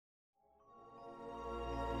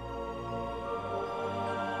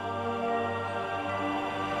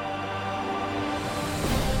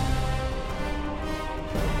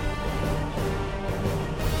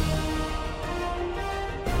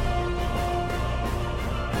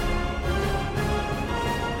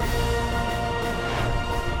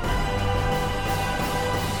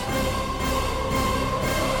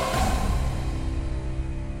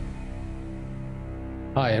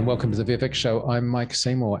Hi, and welcome to the VFX Show. I'm Mike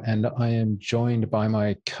Seymour, and I am joined by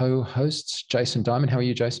my co-hosts, Jason Diamond. How are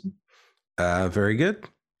you, Jason? Very good.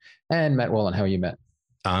 And Matt Wallen. How are you, Matt?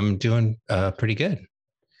 I'm doing pretty good.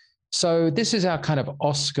 So this is our kind of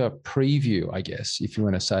Oscar preview, I guess, if you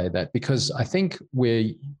want to say that, because I think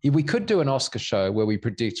we could do an Oscar show where we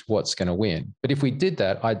predict what's going to win. But if we did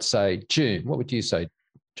that, I'd say Dune. What would you say,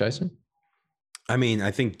 Jason? I mean,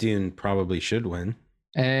 I think Dune probably should win.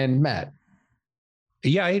 And Matt?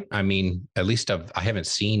 Yeah, I mean, at least I haven't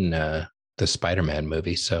seen the Spider-Man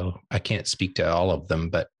movie, so I can't speak to all of them.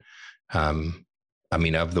 But I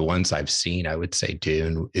mean, of the ones I've seen, I would say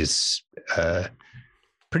Dune is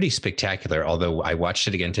pretty spectacular. Although I watched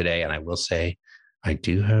it again today, and I will say I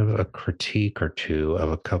do have a critique or two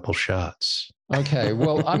of a couple shots. Okay,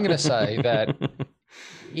 well, I'm going to say that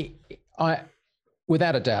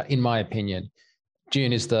without a doubt, in my opinion,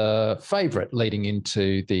 Dune is the favorite leading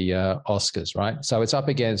into the Oscars, right? So it's up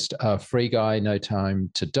against Free Guy, No Time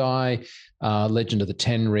to Die, Legend of the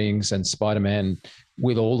Ten Rings, and Spider-Man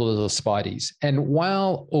with all of the Spideys. And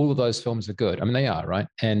while all of those films are good, I mean, they are, right?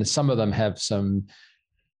 And some of them have some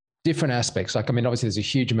different aspects. Like, I mean, obviously there's a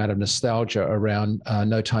huge amount of nostalgia around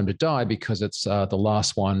No Time to Die because it's the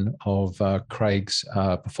last one of Craig's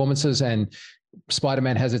performances, and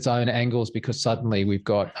Spider-Man has its own angles because suddenly we've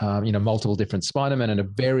got multiple different Spider-Man and a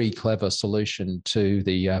very clever solution to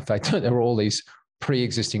the fact that there are all these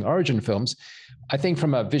pre-existing origin films. I think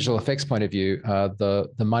from a visual effects point of view, the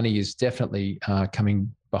money is definitely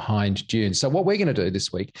coming behind Dune. So what we're going to do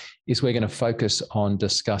this week is we're going to focus on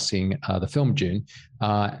discussing the film Dune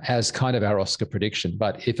as kind of our Oscar prediction.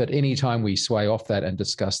 But if at any time we sway off that and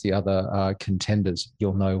discuss the other contenders,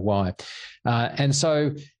 you'll know why. And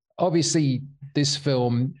so obviously, this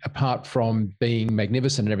film, apart from being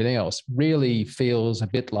magnificent and everything else, really feels a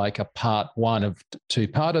bit like a part one of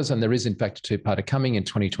two-parters, and there is, in fact, a two-parter coming in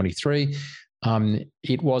 2023.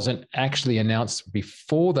 It wasn't actually announced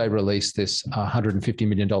before they released this $150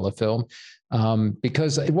 million film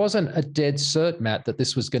because it wasn't a dead cert, Matt, that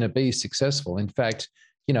this was going to be successful. In fact,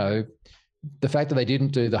 the fact that they didn't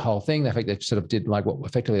do the whole thing, the fact they sort of did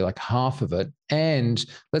effectively half of it. And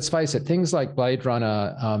let's face it, things like Blade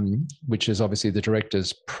Runner, which is obviously the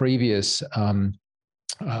director's previous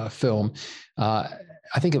film,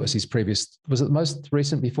 I think it was his previous, was it the most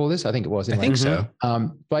recent before this? I think it was. Anyway. I think so.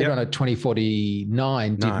 Blade Runner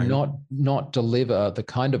 2049 did not deliver the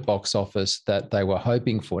kind of box office that they were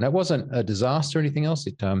hoping for. And it wasn't a disaster or anything else.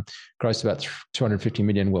 It grossed about $250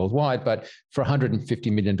 million worldwide, but for a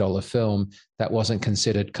 $150 million film, that wasn't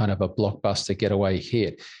considered kind of a blockbuster getaway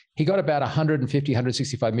hit. He got about $150,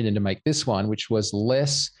 $165 million to make this one, which was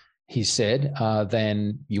less, he said,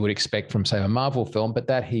 than you would expect from, say, a Marvel film, but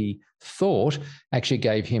that he thought actually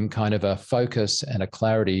gave him kind of a focus and a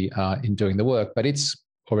clarity in doing the work. But it's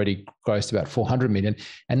already grossed about $400 million.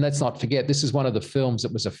 And let's not forget, this is one of the films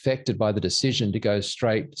that was affected by the decision to go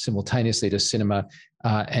straight simultaneously to cinema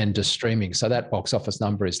and to streaming. So that box office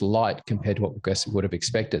number is light compared to what we guess we would have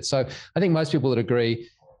expected. So I think most people would agree,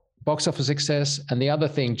 box office success. And the other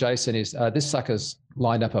thing, Jason, is this sucker's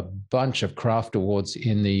lined up a bunch of craft awards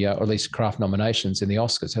in the, or at least craft nominations in the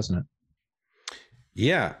Oscars, hasn't it?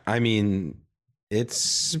 Yeah. I mean,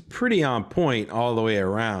 it's pretty on point all the way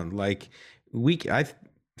around. I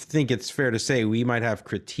think it's fair to say we might have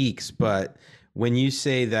critiques, but when you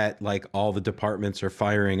say that all the departments are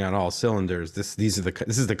firing on all cylinders, this is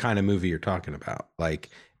the kind of movie you're talking about.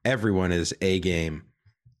 Everyone is A game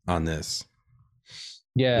on this.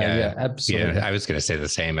 Yeah, absolutely. Yeah, I was going to say the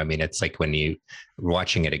same. I mean, it's like when you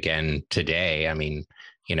watching it again today, I mean,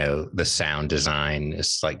 the sound design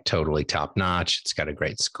is totally top notch. It's got a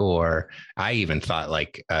great score. I even thought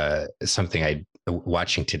something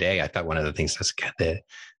watching today, I thought one of the things was the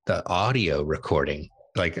audio recording,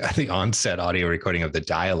 the on-set audio recording of the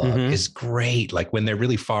dialogue is great. When they're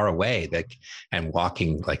really far away, and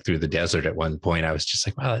walking through the desert at one point, I was just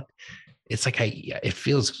like, wow, it's it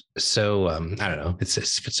feels so, I don't know. It's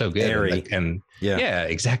so good. Airy. And yeah,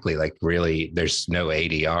 exactly. Really, there's no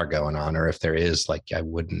ADR going on, or if there is, I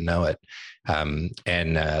wouldn't know it.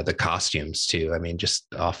 And the costumes too. I mean,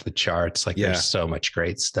 just off the charts. There's so much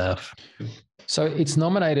great stuff. So it's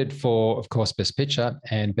nominated for, of course, Best Picture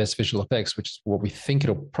and Best Visual Effects, which is what we think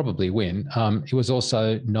it'll probably win. It was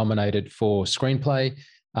also nominated for Screenplay,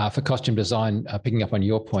 for costume design, picking up on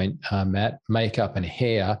your point, Matt, makeup and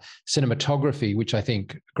hair, cinematography, which I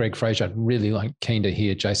think Greg Fraser, I'd really keen to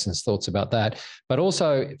hear Jason's thoughts about that, but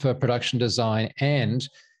also for production design and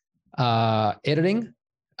editing,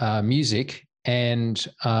 music, and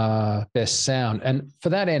best sound. And for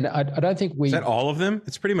that end, I don't think we... Is that all of them?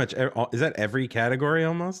 It's pretty much... Is that every category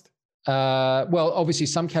almost? Well, obviously,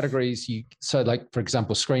 some categories like, for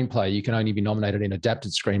example, screenplay, you can only be nominated in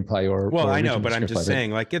adapted screenplay or. Well, or I know, but I'm screenplay. just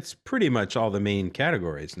saying, like, it's pretty much all the main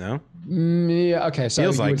categories, no? Yeah. Okay. So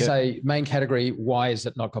Feels you like would it. say main category. Why is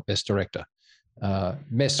it not got best director?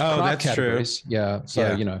 Best craft that's categories. true. Yeah.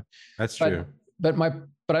 So that's true.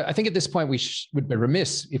 But I think at this point we would be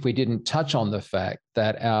remiss if we didn't touch on the fact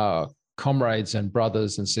that our comrades and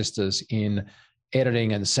brothers and sisters in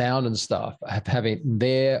editing and sound and stuff having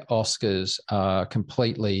their Oscars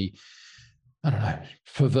completely, I don't know,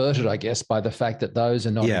 perverted, I guess, by the fact that those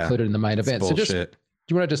are not included in the main event. Bullshit. So do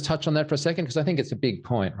you want to just touch on that for a second? Because I think it's a big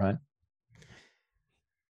point, right?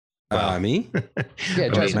 Me? Yeah,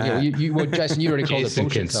 Jason. Jason, you already called it Jason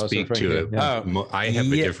bullshit. can So speak to it. Yeah. I have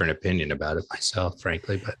a different opinion about it myself,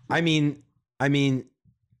 frankly. But I mean,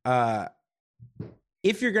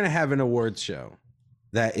 if you're going to have an awards show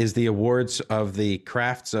that is the awards of the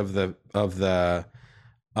crafts of the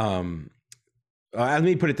let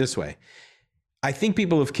me put it this way. I think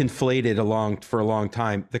people have conflated for a long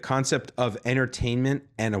time the concept of entertainment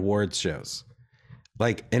and awards shows.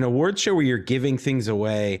 Like an awards show where you're giving things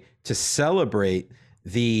away to celebrate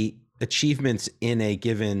the achievements in a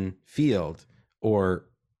given field or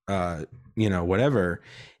whatever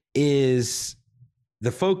is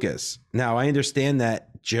the focus. Now, I understand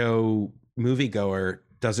that Joe moviegoer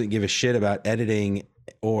doesn't give a shit about editing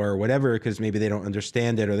or whatever because maybe they don't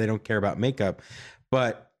understand it or they don't care about makeup.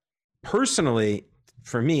 But personally,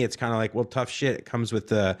 for me, it's kind of like, well, tough shit. It comes with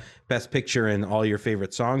the best picture and all your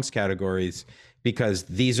favorite songs categories because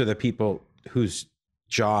these are the people whose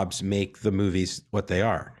jobs make the movies what they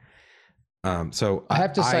are. So I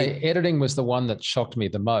have to say, editing was the one that shocked me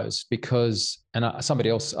the most because, and somebody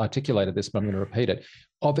else articulated this, but I'm going to repeat it.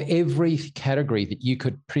 Of every category that you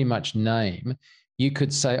could pretty much name, you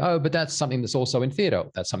could say, oh, but that's something that's also in theater.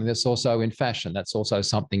 That's something that's also in fashion. That's also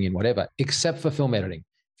something in whatever, except for film editing.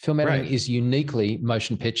 Film editing is uniquely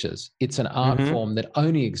motion pictures. It's an art form that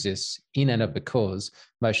only exists in and because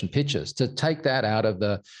motion pictures. To take that out of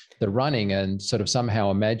the running and sort of somehow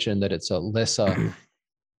imagine that it's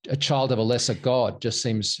a child of a lesser god just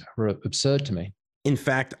seems absurd to me. In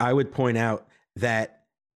fact, I would point out that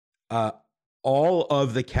all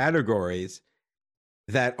of the categories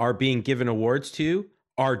that are being given awards to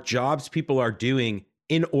are jobs people are doing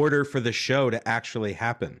in order for the show to actually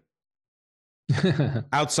happen.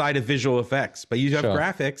 Outside of visual effects, but you have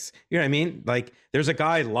graphics, you know what I mean? Like there's a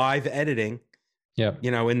guy live editing,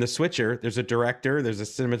 in the switcher, there's a director, there's a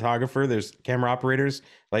cinematographer, there's camera operators.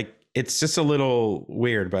 Like it's just a little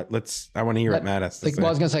weird, but I want to hear what Matt has to say. Well, I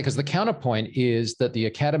was going to say, because the counterpoint is that the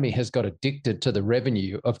Academy has got addicted to the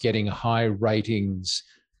revenue of getting high ratings,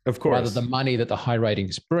 of course, rather than the money that the high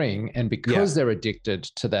ratings bring. And because they're addicted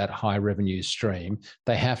to that high revenue stream,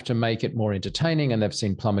 they have to make it more entertaining, and they've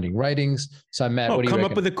seen plummeting ratings. So Matt, what do you reckon? Come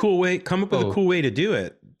up with a cool way to do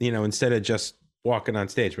it, instead of just walking on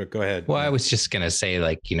stage. But go ahead. Well, I was just going to say,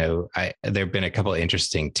 there've been a couple of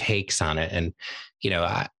interesting takes on it, and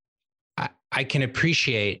I can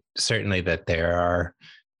appreciate certainly that there are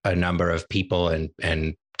a number of people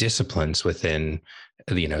and disciplines within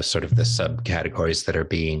sort of the subcategories that are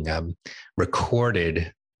being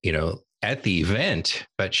recorded, at the event,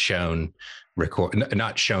 but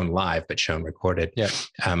not shown live, but shown recorded. Yeah.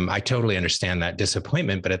 I totally understand that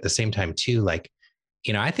disappointment, but at the same time too,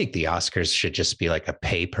 I think the Oscars should just be like a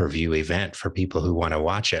pay-per-view event for people who want to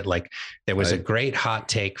watch it. Like there was a great hot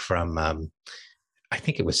take from, I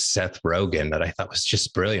think it was Seth Rogen that I thought was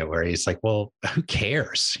just brilliant, where he's like, well, who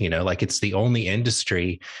cares? It's the only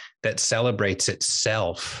industry that celebrates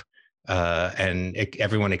itself, and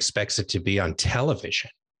everyone expects it to be on television.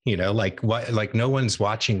 No one's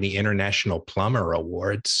watching the International Plumber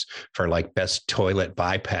Awards for best toilet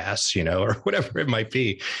bypass, or whatever it might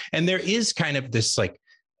be. And there is kind of this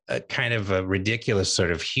kind of a ridiculous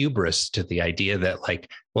sort of hubris to the idea that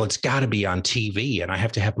well, it's got to be on TV and I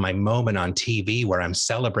have to have my moment on TV where I'm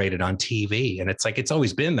celebrated on TV. And it's it's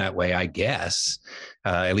always been that way, I guess,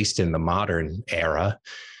 at least in the modern era.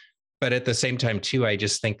 But at the same time, too, I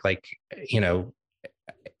just think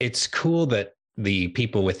it's cool that the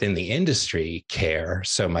people within the industry care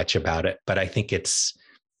so much about it. But I think it's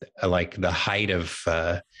the height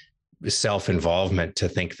of self-involvement to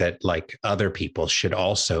think that other people should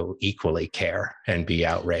also equally care and be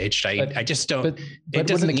outraged. I just don't. It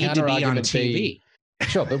doesn't need to be on TV.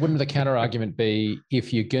 Sure, but wouldn't the counter argument be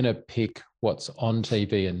if you're going to pick what's on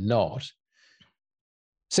TV and not?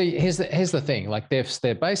 See, here's the thing.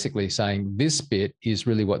 They're basically saying this bit is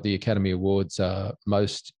really what the Academy Awards are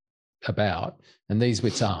most about, and these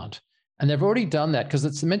bits aren't. And they've already done that because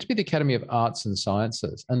it's meant to be the Academy of Arts and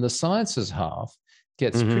Sciences, and the sciences half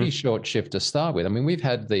gets pretty short shift to start with. I mean, we've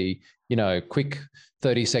had the, quick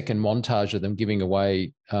 30-second montage of them giving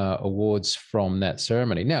away awards from that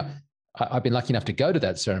ceremony. Now, I've been lucky enough to go to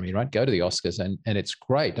that ceremony, right? Go to the Oscars, and it's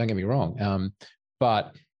great. Don't get me wrong.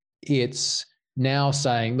 But it's now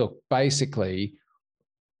saying, look, basically,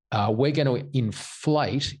 we're going to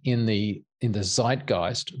inflate in the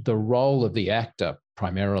zeitgeist the role of the actor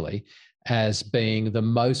primarily as being the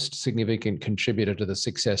most significant contributor to the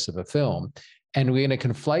success of a film. And we're going to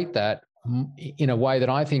conflate that in a way that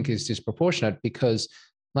I think is disproportionate because,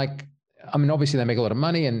 obviously they make a lot of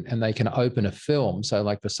money and they can open a film.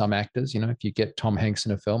 So for some actors, if you get Tom Hanks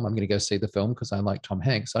in a film, I'm going to go see the film because I like Tom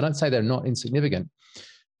Hanks. I don't say they're not insignificant.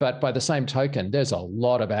 But by the same token, there's a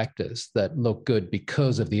lot of actors that look good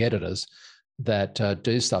because of the editors that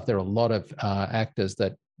do stuff. There are a lot of actors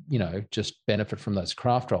that, just benefit from those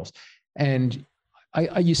craft roles. And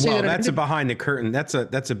you see that's a behind the curtain. That's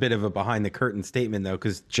a bit of a behind the curtain statement though,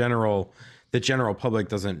 because the general public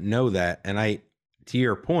doesn't know that. And to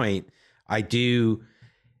your point, I do,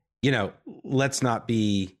 let's not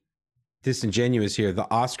be disingenuous here. The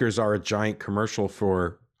Oscars are a giant commercial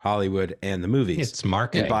for Hollywood and the movies. It's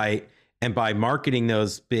marketing. And by marketing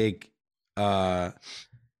those big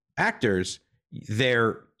actors,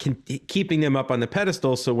 they're keeping them up on the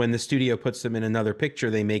pedestal. So when the studio puts them in another picture,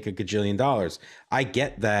 they make $1 gajillion. I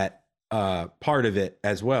get that part of it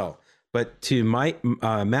as well. But to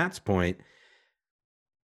Matt's point,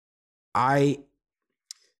 I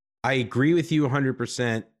agree with you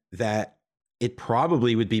 100% that it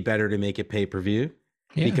probably would be better to make it pay-per-view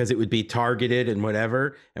because it would be targeted and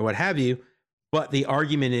whatever and what have you. But the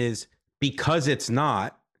argument is because it's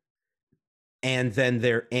not, and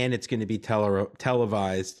it's going to be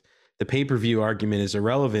televised, the pay-per-view argument is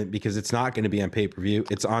irrelevant because it's not going to be on pay-per-view.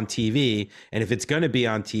 It's on TV. And if it's going to be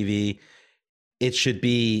on TV,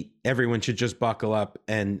 everyone should just buckle up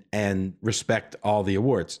and respect all the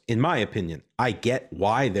awards. In my opinion, I get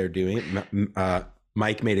why they're doing it.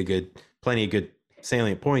 Mike made plenty of good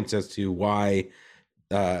salient points as to why,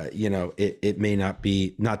 it may not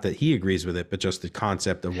be, not that he agrees with it, but just the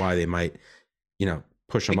concept of why they might,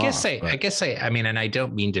 push them off. And I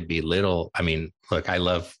don't mean to belittle. I mean, look, I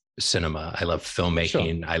love cinema. I love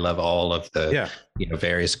filmmaking. Sure. I love all of the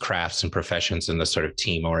various crafts and professions and the sort of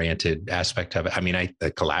team oriented aspect of it. I mean,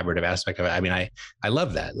 the collaborative aspect of it. I mean, I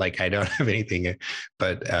love that. I don't have anything,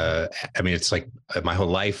 but it's like my whole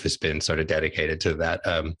life has been sort of dedicated to that.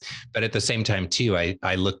 But at the same time too,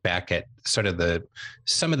 I look back at sort of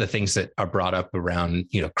some of the things that are brought up around,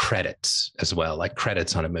 credits as well, like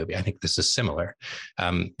credits on a movie. I think this is similar.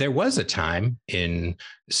 There was a time in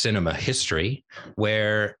cinema history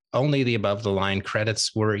where only the above the line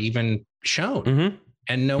credits were even shown,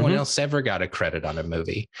 and no one else ever got a credit on a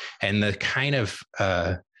movie. And the kind of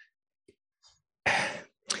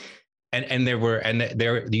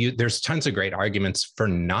there's tons of great arguments for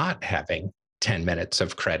not having 10 minutes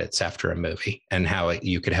of credits after a movie, and how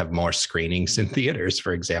you could have more screenings in theaters,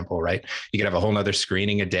 for example, right? You could have a whole nother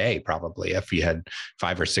screening a day, probably, if you had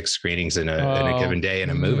 5 or 6 screenings in a given day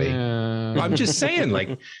in a movie. Yeah. I'm just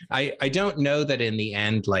saying, I don't know that in the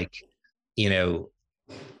end,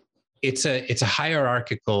 it's a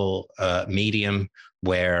hierarchical medium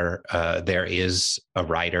where there is a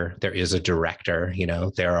writer, there is a director,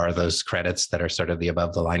 there are those credits that are sort of the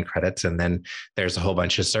above the line credits. And then there's a whole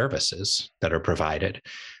bunch of services that are provided.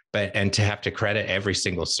 And to have to credit every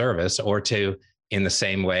single service, or to, in the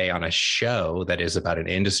same way on a show that is about an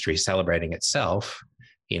industry celebrating itself,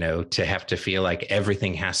 to have to feel like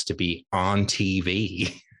everything has to be on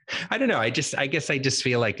TV. I don't know. I guess I just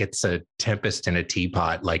feel like it's a tempest in a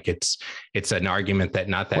teapot. Like it's an argument that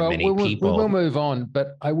not that many people. We will move on,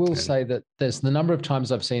 but I will say that there's the number of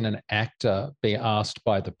times I've seen an actor be asked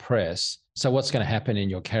by the press, so what's going to happen in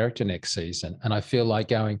your character next season? And I feel like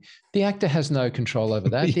going, the actor has no control over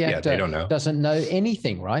that. The actor doesn't know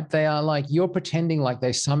anything, right? They are you're pretending like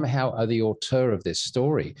they somehow are the auteur of this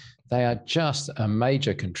story. They are just a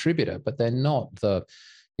major contributor, but they're not the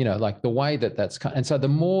way that's, and so the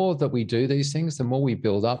more that we do these things, the more we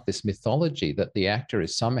build up this mythology that the actor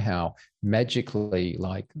is somehow magically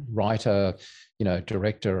writer,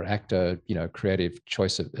 director, actor, creative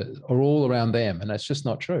choice are all around them. And that's just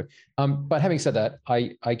not true. But having said that,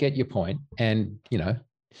 I get your point. And,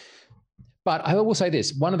 but I will say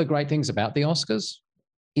this, one of the great things about the Oscars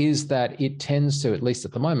is that it tends to, at least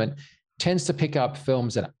at the moment, tends to pick up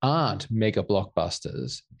films that aren't mega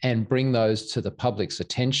blockbusters and bring those to the public's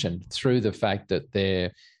attention through the fact that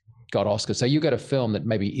they're got Oscars. So you got a film that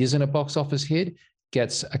maybe isn't a box office hit,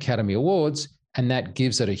 gets Academy Awards, and that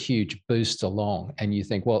gives it a huge boost along. And you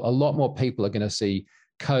think, well, a lot more people are going to see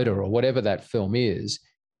Coda or whatever that film is,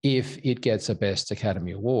 if it gets a Best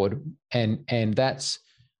Academy Award. And that's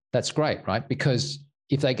great, right? Because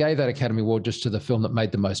if they gave that Academy Award just to the film that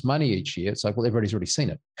made the most money each year, it's like, well, everybody's already seen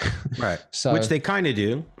it. Right. So, which they kind of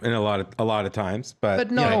do in a lot of times,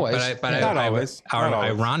 but not always. But not always.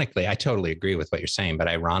 Ironically, I totally agree with what you're saying. But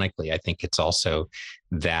ironically, I think it's also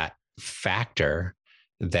that factor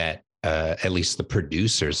that at least the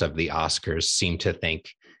producers of the Oscars seem to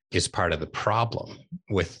think is part of the problem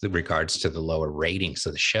with regards to the lower ratings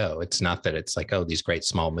of the show. It's not that it's like, oh, these great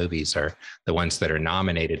small movies are the ones that are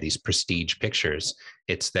nominated, these prestige pictures.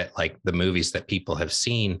 It's that like the movies that people have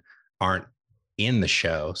seen aren't in the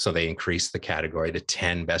show. So they increase the category to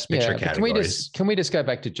 10 Best Picture categories. Can we just go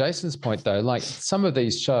back to Jason's point though? Like some of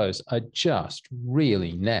these shows are just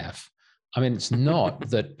really naff. I mean, it's not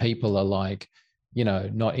that people are like,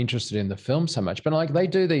 not interested in the film so much, but like they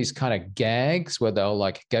do these kind of gags where they'll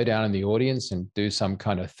like go down in the audience and do some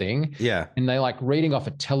kind of thing. Yeah. And they like reading off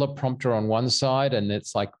a teleprompter on one side, and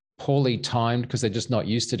it's like poorly timed because they're just not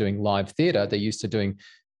used to doing live theater. They're used to doing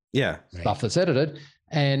stuff that's edited.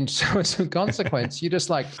 And so as a consequence, you're just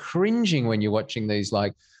like cringing when you're watching these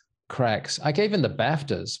like cracks. Like even the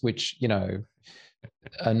BAFTAs, which,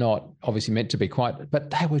 are not obviously meant to be quite,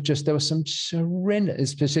 but there were some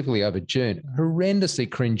horrendous, specifically over Dune, horrendously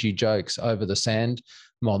cringy jokes over the sand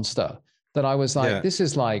monster that I was like, this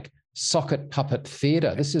is like socket puppet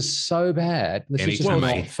theater. This is so bad. This is just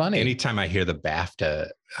not funny. Anytime I hear the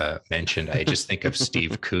BAFTA mentioned, I just think of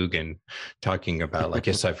Steve Coogan talking about like,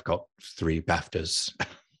 yes, I've got 3 BAFTAs.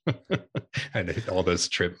 And all those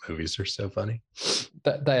trip movies are so funny.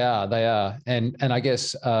 They are. And I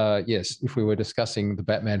guess, yes, if we were discussing the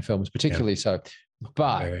Batman films, particularly so.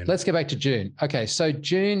 But let's get back to Dune. Okay, so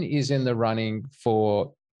Dune is in the running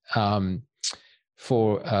for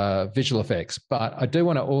visual effects. But I do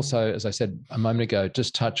want to also, as I said a moment ago,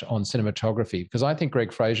 just touch on cinematography, because I think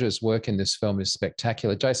Greg Fraser's work in this film is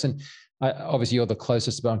spectacular. Jason, obviously you're the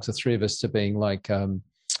closest amongst the three of us to being like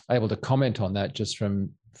able to comment on that just from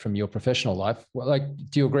your professional life. Well, like,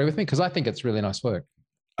 do you agree with me? Because I think it's really nice work.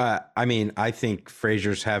 I mean, I think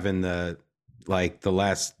Fraser's having the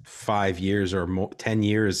last 5 years or more, 10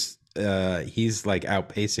 years, he's like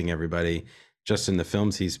outpacing everybody just in the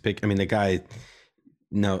films he's picked. I mean, the guy,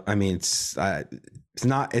 no, I mean, it's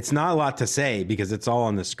not a lot to say because it's all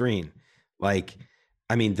on the screen. Like,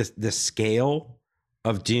 I mean, the scale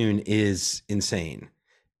of Dune is insane.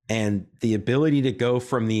 And the ability to go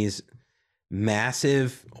from these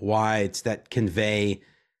massive wides that convey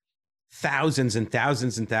thousands and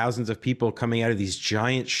thousands and thousands of people coming out of these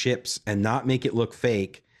giant ships and not make it look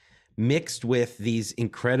fake, mixed with these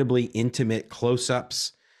incredibly intimate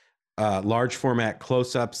close-ups, large format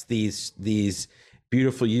close-ups, these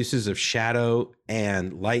beautiful uses of shadow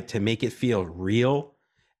and light to make it feel real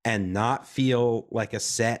and not feel like a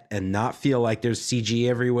set and not feel like there's CG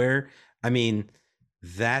everywhere. I mean,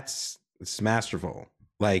 it's masterful.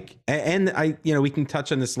 Like, and I, we can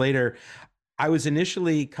touch on this later. I was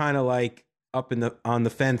initially kind of like up on the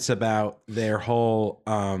fence about their whole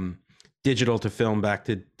digital to film back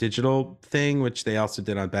to digital thing, which they also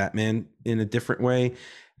did on Batman in a different way.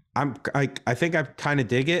 I think I kind of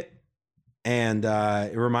dig it. And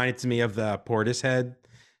it reminded me of the Portishead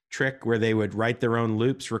trick where they would write their own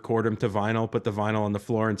loops, record them to vinyl, put the vinyl on the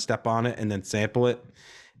floor and step on it and then sample it.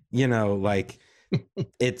 Like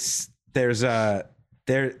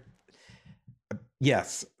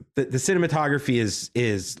yes, the cinematography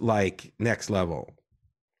is like next level.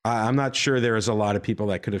 I'm not sure there is a lot of people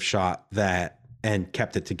that could have shot that and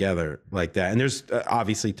kept it together like that. And there's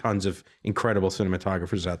obviously tons of incredible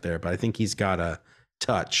cinematographers out there, but I think he's got a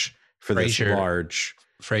touch for this large.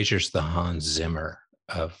 Fraser's the Hans Zimmer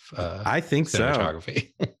of I think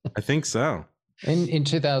cinematography. So. I think so. In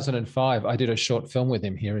 2005, I did a short film with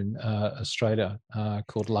him here in Australia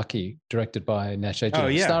called Lucky, directed by Nash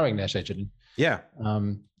Edgerton, starring Nash Edgerton. Yeah.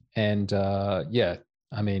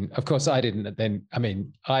 I mean, of course, I didn't then. I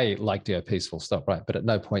mean, I liked DOP's full stop, right? But at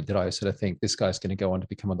no point did I sort of think this guy's going to go on to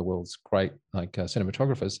become one of the world's great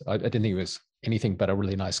cinematographers. I didn't think he was anything but a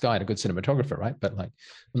really nice guy and a good cinematographer, right? But like,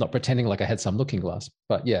 I'm not pretending like I had some looking glass.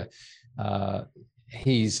 But yeah,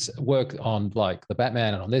 he's worked on like the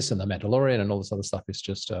Batman and on this and the Mandalorian and all this other stuff is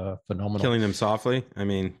just phenomenal. Killing Them Softly. I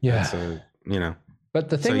mean, yeah, But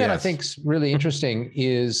the thing that I think's really interesting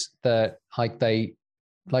is that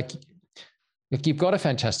if you've got a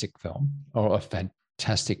fantastic film or a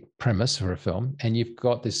fantastic premise for a film, and you've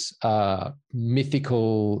got this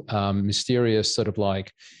mythical, mysterious sort of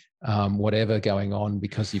like whatever going on,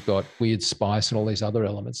 because you've got weird spice and all these other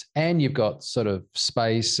elements, and you've got sort of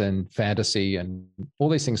space and fantasy and all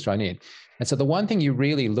these things thrown in. And so the one thing you're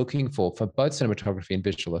really looking for both cinematography and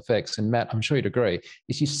visual effects, and Matt, I'm sure you'd agree,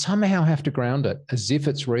 is you somehow have to ground it as if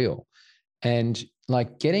it's real. And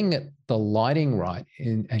like getting the lighting right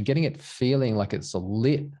and getting it feeling like it's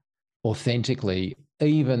lit authentically,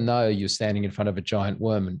 even though you're standing in front of a giant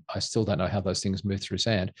worm, and I still don't know how those things move through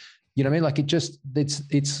sand. You know what I mean? Like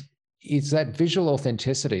it's that visual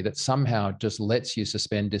authenticity that somehow just lets you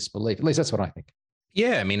suspend disbelief. At least that's what I think.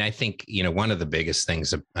 Yeah, I mean, I think, one of the biggest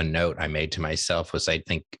things, a note I made to myself was, I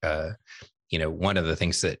think, one of the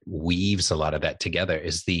things that weaves a lot of that together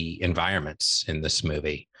is the environments in this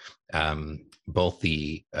movie, both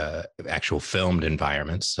the actual filmed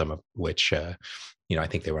environments, some of which, I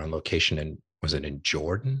think they were on location was it in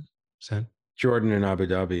Jordan? Jordan and Abu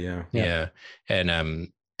Dhabi, yeah.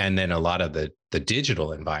 And then a lot of the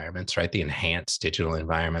digital environments, right? The enhanced digital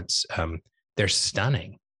environments, they're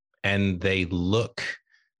stunning and they look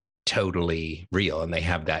totally real. And they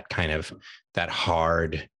have that kind of that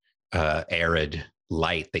hard, arid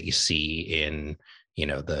light that you see in,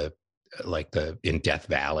 in Death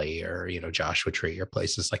Valley or, Joshua Tree or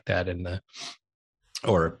places like that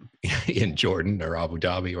or in Jordan or Abu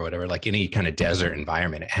Dhabi or whatever, like any kind of desert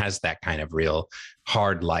environment, it has that kind of real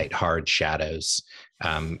hard light, hard shadows.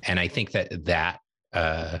 And I think that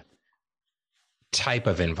type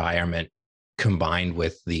of environment combined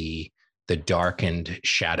with the darkened,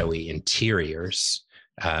 shadowy interiors,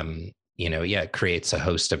 it creates a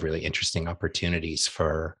host of really interesting opportunities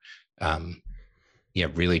for,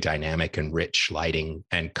 really dynamic and rich lighting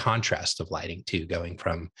and contrast of lighting too, going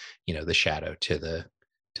from, the shadow to the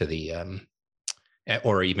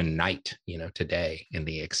or even night, today in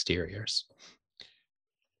the exteriors.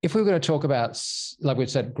 If we were going to talk about, like we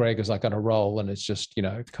said, Greg is like on a roll and it's just,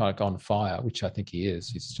 kind of on fire, which I think he is.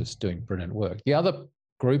 He's just doing brilliant work. The other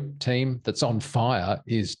group team that's on fire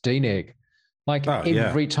is DNEG. Like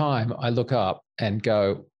every time I look up and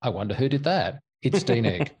go, I wonder who did that. It's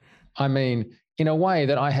DNEG. I mean, in a way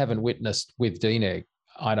that I haven't witnessed with DNEG,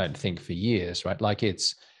 I don't think for years, right? Like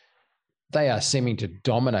they are seeming to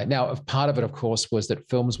dominate. Now, part of it, of course, was that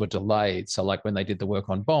films were delayed. So like when they did the work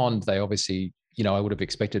on Bond, they obviously, I would have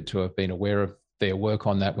expected to have been aware of their work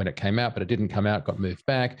on that when it came out, but it didn't come out, got moved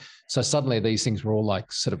back. So suddenly these things were all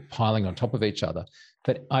like sort of piling on top of each other.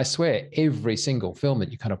 But I swear every single film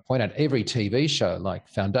that you kind of point out, every TV show, like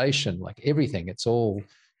Foundation, like everything, it's all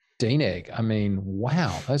DNEG. I mean,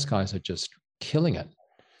 wow, those guys are just killing it.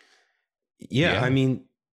 Yeah. I mean,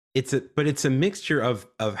 it's a mixture of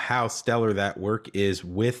how stellar that work is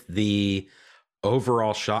with the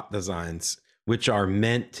overall shot designs, which are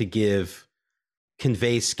meant to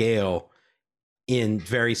convey scale in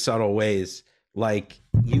very subtle ways. Like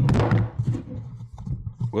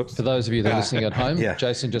whoops. For those of you that are listening at home,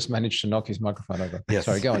 Jason just managed to knock his microphone over. Yes,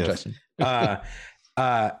 sorry, go on, Jason.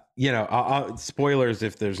 I'll spoilers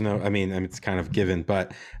if there's no, I mean, it's kind of given,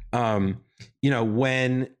 but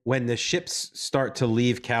when the ships start to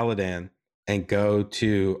leave Caladan and go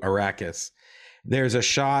to Arrakis, there's a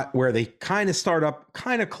shot where they kind of start up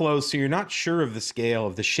kind of close, so you're not sure of the scale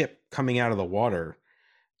of the ship coming out of the water.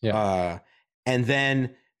 Yeah. And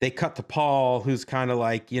then they cut to Paul, who's kind of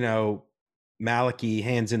like, Maliki,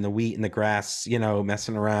 hands in the wheat and the grass,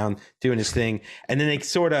 messing around, doing his thing. And then they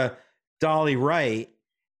sort of dolly right,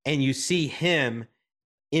 and you see him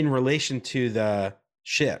in relation to the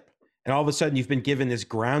ship. And all of a sudden you've been given this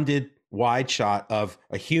grounded wide shot of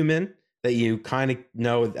a human that you kind of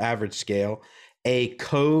know at average scale, a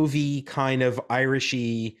covey kind of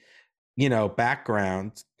Irishy,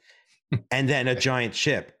 background, and then a giant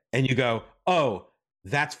ship. And you go, oh,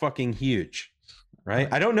 that's fucking huge,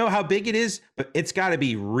 right? I don't know how big it is, but it's got to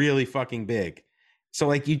be really fucking big. So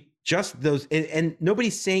like just those, and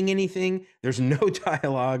nobody's saying anything. There's no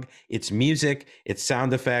dialogue. It's music, it's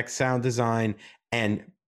sound effects, sound design, and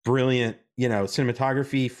brilliant,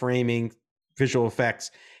 cinematography, framing, visual effects.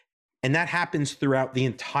 And that happens throughout the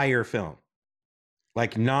entire film.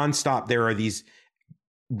 Like nonstop, there are these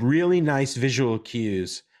really nice visual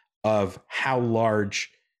cues of how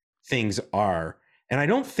large things are. And I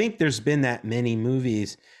don't think there's been that many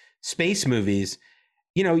movies, space movies.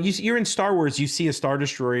 You're in Star Wars, you see a Star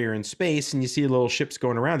Destroyer in space and you see little ships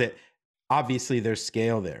going around it. Obviously there's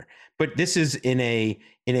scale there, but this is in a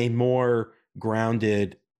more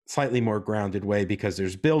grounded, slightly more grounded way, because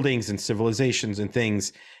there's buildings and civilizations and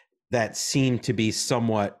things that seem to be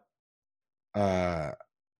somewhat, I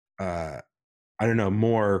don't know,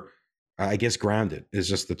 more, I guess grounded is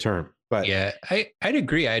just the term. But yeah, I'd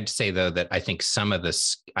agree. I'd say though that I think some of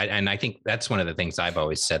this, and I think that's one of the things I've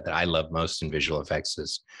always said that I love most in visual effects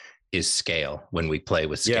is scale. When we play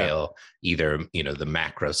with scale, either the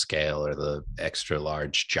macro scale or the extra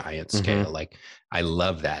large giant scale, like I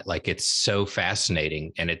love that. Like it's so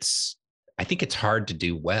fascinating, and I think it's hard to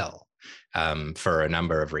do well for a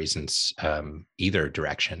number of reasons, either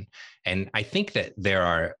direction. And I think that there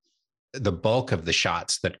are the bulk of the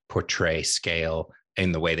shots that portray scale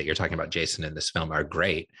in the way that you're talking about, Jason, in this film are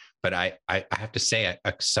great. But I have to say,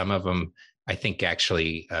 some of them I think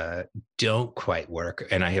actually don't quite work.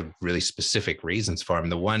 And I have really specific reasons for them.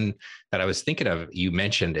 The one that I was thinking of, you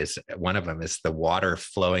mentioned, is one of them is the water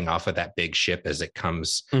flowing off of that big ship as it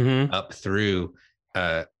comes up through.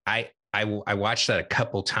 I watched that a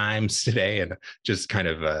couple times today and just kind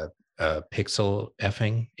of pixel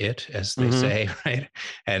effing it, as they say, right?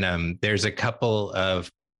 And there's a couple of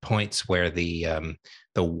points where the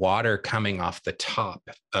water coming off the top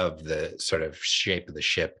of the sort of shape of the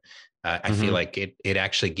ship, I feel like it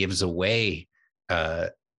actually gives away a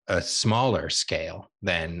smaller scale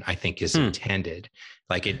than I think is intended.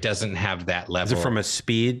 Like it doesn't have that level. Is it from a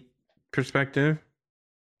speed perspective?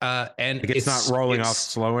 And like it's not rolling off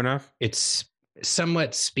slow enough. It's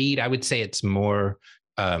somewhat speed. I would say it's more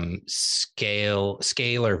scale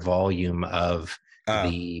or volume of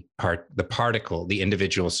the particle. The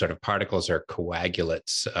individual sort of particles are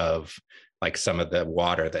coagulates of like some of the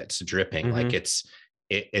water that's dripping. Like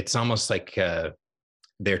it's almost like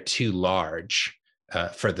they're too large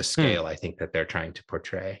for the scale I think that they're trying to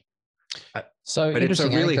portray. But it's a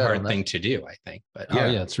really hard thing to do, I think. But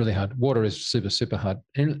yeah, it's really hard. Water is super hard.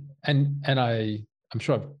 And I'm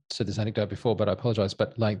sure I've said this anecdote before, but I apologize.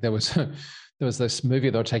 But like there was this movie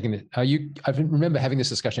they were taking. I remember having this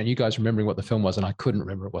discussion and you guys remembering what the film was, and I couldn't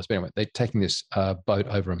remember what it was. But anyway, they're taking this boat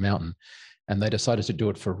over a mountain, and they decided to do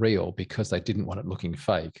it for real because they didn't want it looking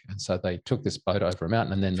fake. And so they took this boat over a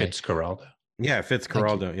mountain, and then Fitzcarraldo. Yeah,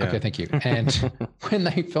 Fitzcarraldo. Yeah. Okay, thank you. And when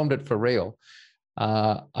they filmed it for real,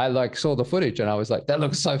 I like saw the footage and I was like, that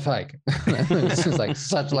looks so fake. This is like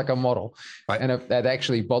such like a model. Right. And if they'd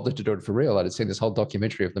actually bothered to do it for real, I'd have seen this whole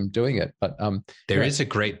documentary of them doing it. But there is a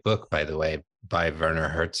great book, by the way, by Werner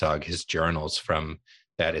Herzog, his journals from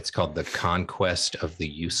that. It's called The Conquest of the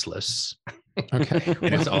Useless. Okay.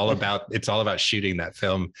 And it's all about shooting that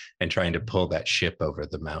film and trying to pull that ship over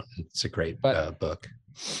the mountain. It's a great book.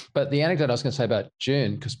 But the anecdote I was going to say about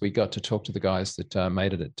Dune, because we got to talk to the guys that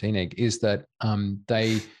made it at TNEG, is that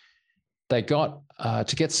they got,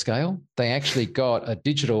 to get scale, they actually got a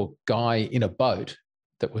digital guy in a boat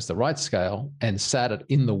that was the right scale and sat it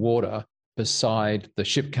in the water beside the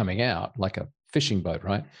ship coming out, like a fishing boat,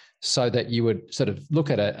 right? So that you would sort of look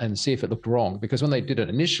at it and see if it looked wrong. Because when they did it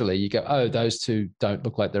initially, you go, oh, those two don't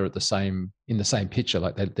look like they're in the same picture,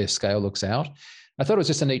 like their scale looks out. I thought it was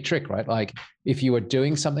just a neat trick, right? Like if you were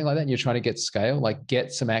doing something like that and you're trying to get scale, like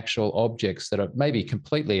get some actual objects that are maybe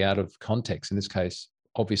completely out of context. In this case,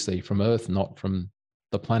 obviously from Earth, not from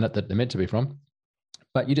the planet that they're meant to be from.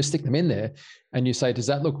 But you just stick them in there and you say, does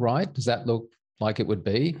that look right? Does that look like it would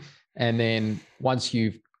be? And then once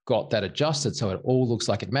you've got that adjusted so it all looks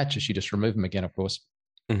like it matches, you just remove them again, of course,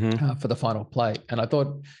 for the final play. And I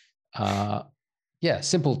thought,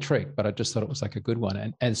 simple trick, but I just thought it was like a good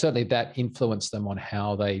one. And certainly that influenced them on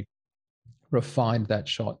how they refined that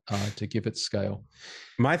shot to give it scale.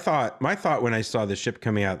 My thought when I saw the ship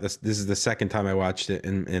coming out, this is the second time I watched it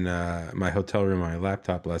in my hotel room on my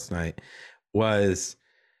laptop last night, was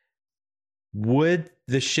would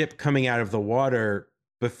the ship coming out of the water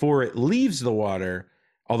before it leaves the water,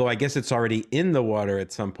 although I guess it's already in the water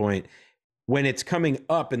at some point, when it's coming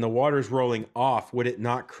up and the water's rolling off, would it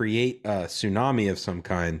not create a tsunami of some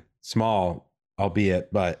kind? Small,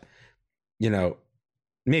 albeit, but,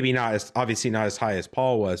 maybe obviously not as high as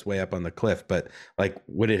Paul was way up on the cliff, but like,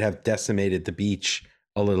 would it have decimated the beach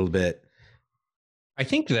a little bit? I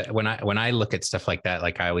think that when I look at stuff like that,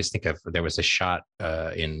 like I always think of, there was a shot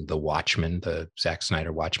in The Watchmen, the Zack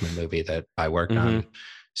Snyder Watchmen movie that I worked on.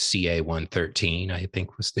 CA-113, I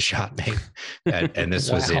think, was the shot name, and this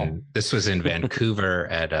was in Vancouver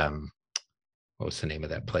at what was the name of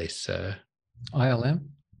that place? ILM?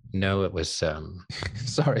 No, it was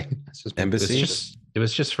sorry, Embassy. It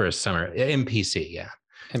was just for a summer. MPC, yeah.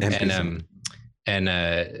 MPC. And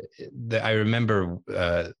I remember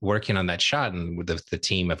working on that shot, and with the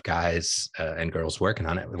team of guys and girls working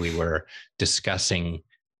on it, we were discussing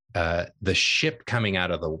the ship coming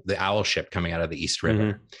out of the owl ship coming out of the East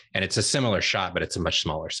River. And it's a similar shot, but it's a much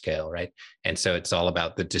smaller scale, right? And so it's all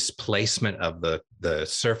about the displacement of the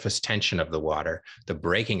surface tension of the water, the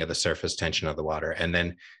breaking of the surface tension of the water, and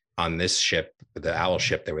then on this ship, the Owl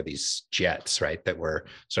ship, there were these jets, right, that were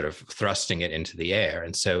sort of thrusting it into the air.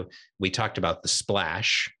 And so we talked about the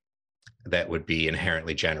splash that would be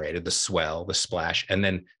inherently generated, the swell, the splash, and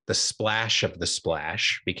then the splash of the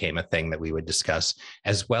splash became a thing that we would discuss,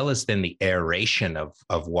 as well as then the aeration of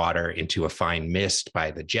water into a fine mist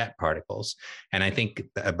by the jet particles. And I think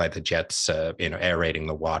by the jets, aerating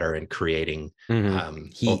the water and creating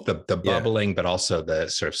both the bubbling, but also the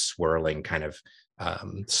sort of swirling kind of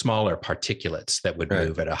smaller particulates that would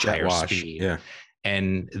move at a higher speed. Yeah.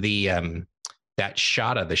 And that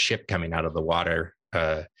shot of the ship coming out of the water,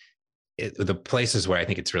 the places where I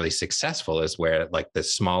think it's really successful is where like the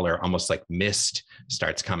smaller, almost like mist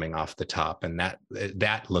starts coming off the top, and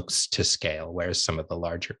that looks to scale, whereas some of the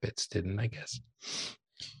larger bits didn't, I guess.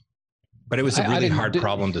 But it was a really hard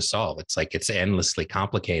problem to solve. It's like it's endlessly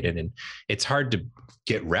complicated, and it's hard to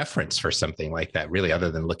get reference for something like that, really,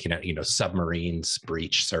 other than looking at submarines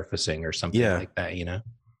breach surfacing or something like that.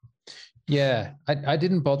 Yeah, I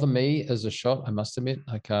didn't bother me as a shot, I must admit.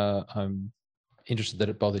 Like I'm interested that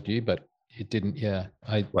it bothered you, but it didn't. Yeah.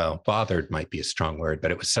 Well, bothered might be a strong word,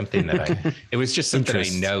 but it was something that it was just something I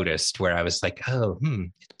noticed where I was like,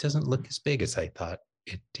 it doesn't look as big as I thought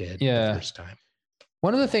it did the first time.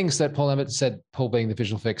 One of the things that Paul Emmett said, Paul being the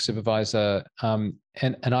visual effects supervisor, and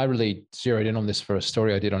I really zeroed in on this for a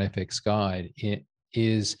story I did on FX Guide,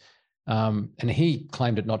 is, and he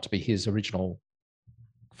claimed it not to be his original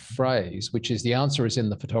phrase, which is the answer is in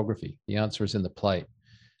the photography. The answer is in the plate.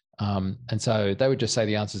 And so they would just say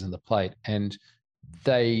the answer's in the plate. And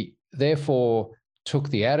they therefore took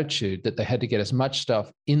the attitude that they had to get as much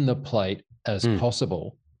stuff in the plate as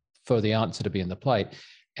possible for the answer to be in the plate.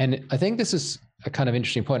 And I think this is a kind of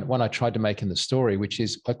interesting point, one I tried to make in the story, which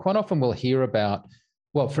is like quite often we'll hear about,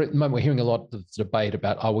 well, for the moment, we're hearing a lot of debate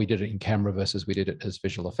about, we did it in camera versus we did it as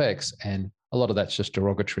visual effects. And a lot of that's just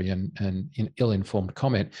derogatory and ill-informed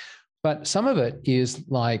comment. But some of it is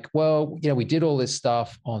like, well, we did all this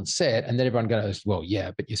stuff on set, and then everyone goes, well, yeah,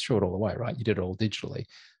 but you threw it all away, right? You did it all digitally.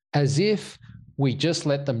 As if we just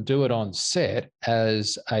let them do it on set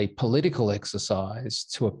as a political exercise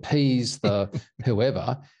to appease the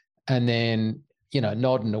whoever, and then,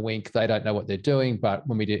 nod and a wink, they don't know what they're doing, but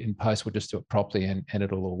when we do it in post, we'll just do it properly and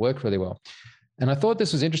it'll all work really well. And I thought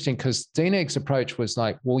this was interesting because DNEG's approach was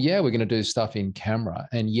like, well, yeah, we're going to do stuff in camera,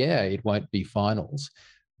 and yeah, it won't be finals.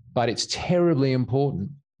 But it's terribly important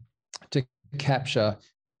to capture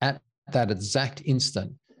at that exact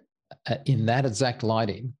instant, in that exact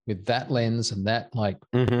lighting, with that lens and that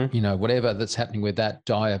whatever that's happening with that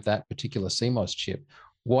dye of that particular CMOS chip,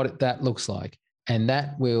 what that looks like. And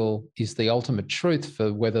that is the ultimate truth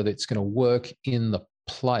for whether it's going to work in the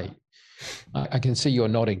plate. I can see you're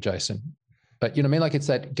nodding, Jason. But you know what I mean? Like it's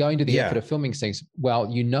that going to the effort of filming things.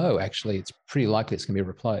 Well, actually, it's pretty likely it's going to be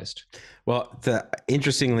replaced. Well,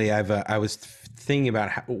 interestingly, I was thinking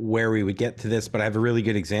about where we would get to this, but I have a really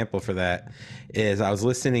good example for that. Is I was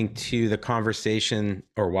listening to the conversation,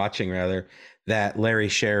 or watching rather, that Larry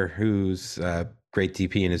Sher, who's a great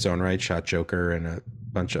DP in his own right, shot Joker and a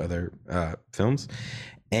bunch of other films,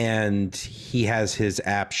 and he has his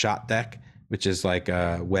app Shot Deck, which is like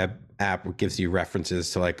a web app that gives you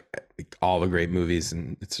references to like all the great movies,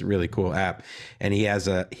 and it's a really cool app. And he had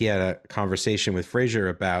a conversation with Fraser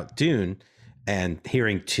about Dune, and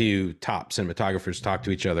hearing two top cinematographers talk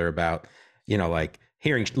to each other about, like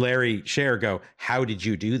hearing Larry Sher go, "How did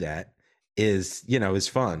you do that?" is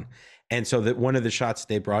fun. And so that one of the shots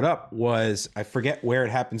they brought up was, I forget where it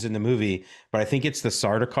happens in the movie, but I think it's the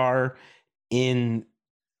Sardaukar in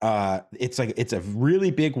it's a really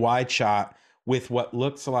big wide shot with what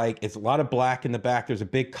looks like it's a lot of black in the back. There's a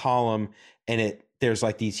big column, and there's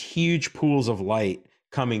like these huge pools of light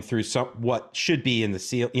coming through what should be in the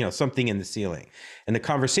ceiling, something in the ceiling. And the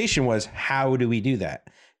conversation was, how do we do that?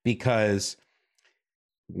 Because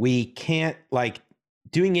we can't, like,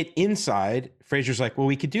 doing it inside. Fraser's like, well,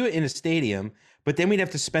 we could do it in a stadium, but then we'd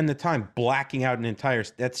have to spend the time blacking out an entire,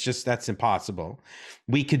 that's impossible.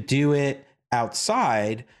 We could do it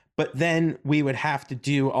outside, but then we would have to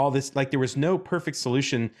do all this. Like, there was no perfect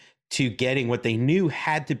solution to getting what they knew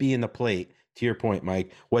had to be in the plate. To your point,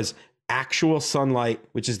 Mike, was actual sunlight,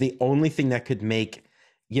 which is the only thing that could make,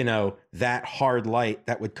 that hard light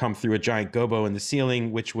that would come through a giant gobo in the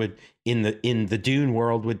ceiling, which would in the Dune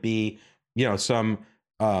world would be, some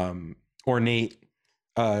ornate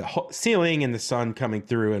ceiling and the sun coming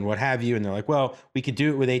through and what have you. And they're like, well, we could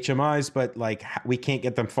do it with HMIs, but like we can't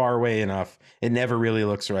get them far away enough. It never really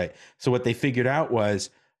looks right. So what they figured out was,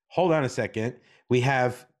 hold on a second, we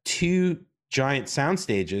have two giant sound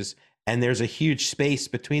stages and there's a huge space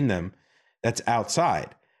between them that's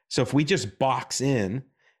outside. So if we just box in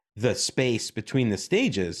the space between the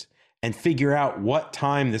stages and figure out what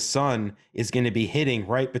time the sun is going to be hitting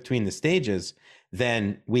right between the stages,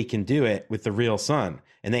 then we can do it with the real sun.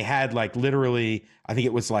 And they had like literally, I think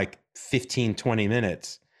it was like 15, 20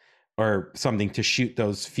 minutes or something to shoot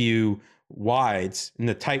those few wides. And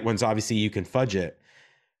the tight ones, obviously you can fudge it,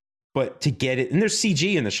 but to get it, and there's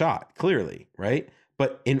CG in the shot, clearly, right?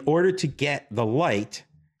 But in order to get the light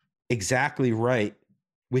exactly right,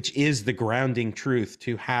 which is the grounding truth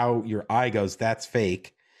to how your eye goes, that's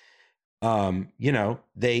fake. You know,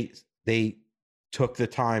 they took the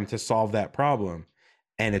time to solve that problem,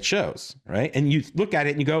 and it shows, right? And you look at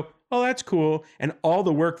it and you go, oh, that's cool. And all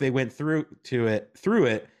the work they went through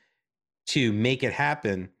it to make it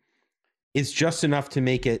happen is just enough to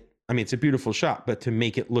make it, I mean, it's a beautiful shot, but to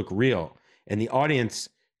make it look real. And the audience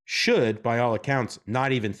should, by all accounts,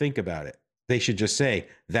 not even think about it. They should just say,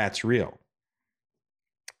 that's real.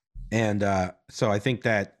 And so I think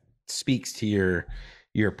that speaks to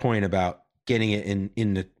your point about getting it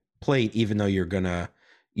in the plate, even though you're gonna,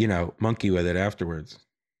 you know, monkey with it afterwards.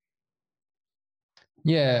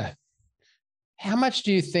 Yeah. How much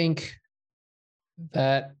do you think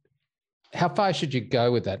that, how far should you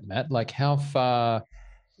go with that, Matt? Like, how far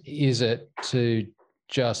is it to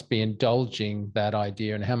just be indulging that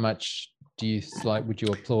idea, and how much do you like, would you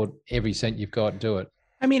applaud every cent you've got, do it?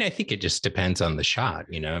 I mean, I think it just depends on the shot,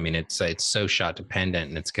 you know. I mean, it's so shot dependent,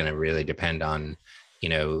 and it's going to really depend on, you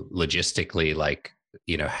know, logistically, like,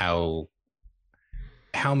 you know, how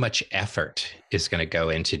much effort is going to go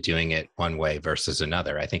into doing it one way versus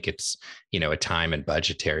another. I think it's, you know, a time and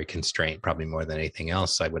budgetary constraint, probably more than anything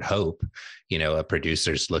else. I would hope, you know, a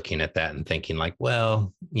producer's looking at that and thinking like,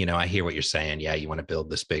 well, you know, I hear what you're saying. Yeah, you want to build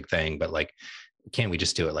this big thing, but like, can't we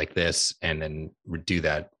just do it like this and then do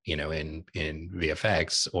that, you know, in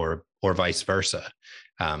VFX or vice versa,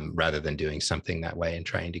 rather than doing something that way and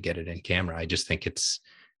trying to get it in camera. I just think it's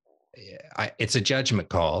a judgment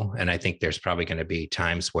call, and I think there's probably going to be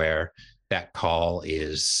times where that call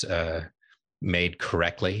is made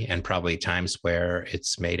correctly, and probably times where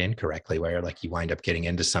it's made incorrectly, where like you wind up getting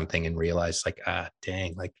into something and realize like,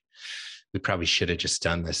 dang, like we probably should have just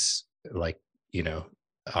done this, like, you know,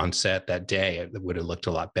 on set that day. It would have looked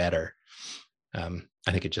a lot better.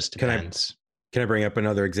 I think it just depends. Can I bring up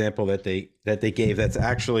another example that they gave that's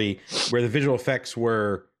actually where the visual effects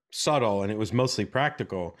were subtle and it was mostly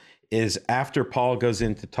practical? Is after Paul goes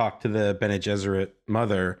in to talk to the Bene Gesserit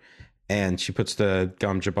mother, and she puts the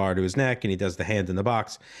gum jabbar to his neck, and he does the hand in the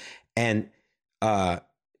box, and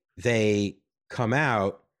they come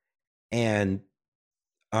out, and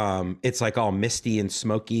it's like all misty and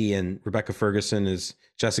smoky, and Rebecca Ferguson is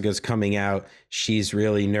Jessica's coming out. She's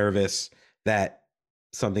really nervous that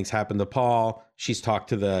something's happened to Paul. She's talked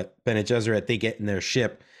to the Bene Gesserit. They get in their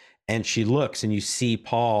ship, and she looks, and you see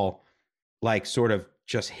Paul like sort of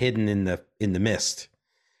just hidden in the mist.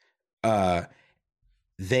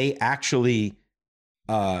 They actually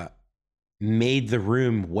made the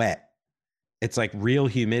room wet. It's like real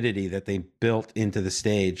humidity that they built into the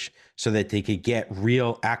stage so that they could get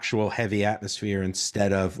real actual heavy atmosphere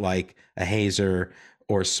instead of like a hazer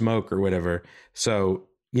or smoke or whatever. So,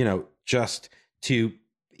 you know, just to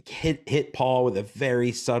hit Paul with a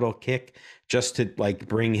very subtle kick, just to like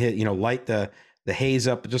bring hit, you know, light the haze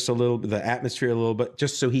up just a little bit, the atmosphere a little bit,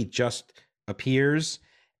 just so he just appears,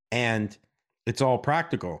 and it's all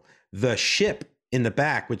practical. The ship in the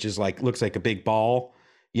back, which is like, looks like a big ball,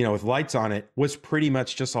 you know, with lights on it, was pretty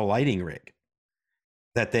much just a lighting rig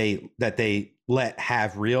that they let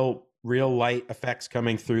have real light effects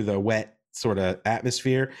coming through the wet sort of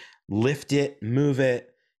atmosphere, lift it, move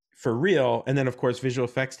it for real. And then of course, visual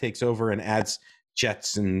effects takes over and adds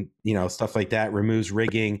jets and, you know, stuff like that, removes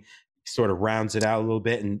rigging, sort of rounds it out a little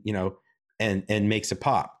bit, and, you know, and makes it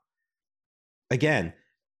pop. Again,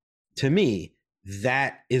 to me,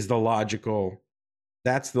 that's the logical,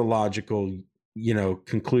 you know,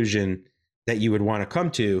 conclusion that you would want to come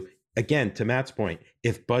to. Again, to Matt's point,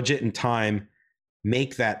 if budget and time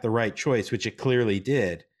make that the right choice, which it clearly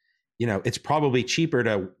did, you know, it's probably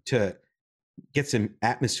cheaper to get some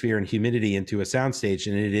atmosphere and humidity into a soundstage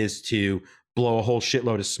than it is to blow a whole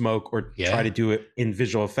shitload of smoke or try to do it in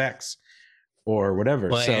visual effects or whatever.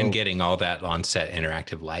 Well, so, and getting all that on set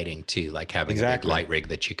interactive lighting too, like having a big light rig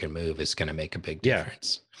that you can move is going to make a big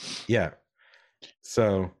difference. Yeah.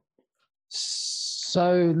 So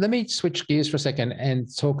let me switch gears for a second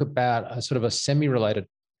and talk about a sort of a semi-related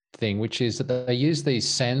thing, which is that they use these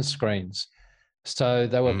sand screens. So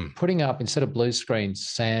they were putting up, instead of blue screens,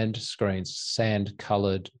 sand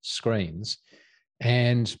colored screens.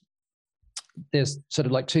 And there's sort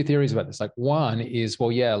of like two theories about this. Like one is,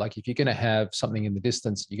 well, yeah, like if you're going to have something in the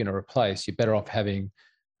distance you're going to replace, you're better off having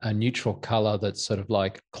a neutral color that's sort of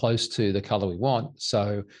like close to the color we want,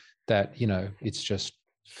 so that, you know, it's just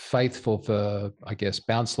faithful for, I guess,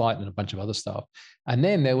 bounce light and a bunch of other stuff. And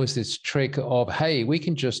then there was this trick of, hey, we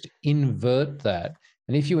can just invert that.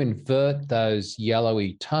 And if you invert those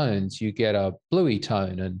yellowy tones, you get a bluey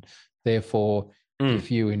tone. And therefore,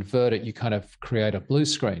 if you invert it, you kind of create a blue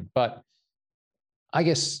screen. But I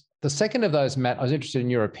guess the second of those, Matt, I was interested in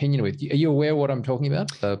your opinion with. Are you aware of what I'm talking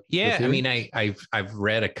about? Yeah, I mean, I've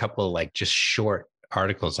read a couple like just short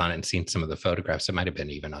articles on it and seen some of the photographs. It might have been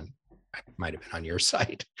on your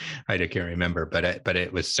site. I can't remember, but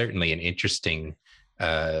it was certainly an interesting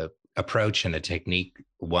approach and a technique.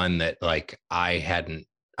 One that like I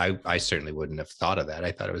certainly wouldn't have thought of that.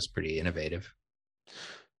 I thought it was pretty innovative.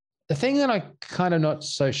 The thing that I kind of not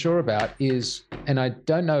so sure about is, and I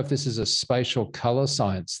don't know if this is a spatial color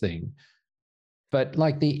science thing, but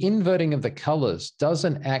like the inverting of the colors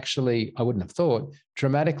doesn't actually, I wouldn't have thought,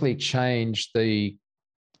 dramatically change the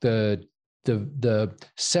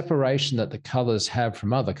separation that the colors have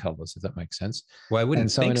from other colors, if that makes sense. Well, I wouldn't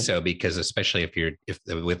think so, because especially if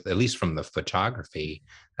with, at least from the photography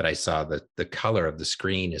that I saw, the color of the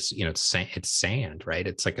screen is, you know, it's sand, right?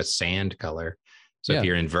 It's like a sand color. So if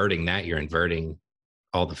you're inverting that, you're inverting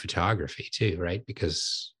all the photography too, right?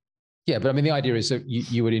 Because but I mean, the idea is that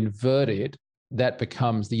you would invert it. That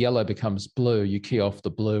becomes, the yellow becomes blue. You key off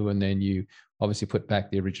the blue, and then you obviously put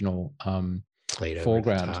back the original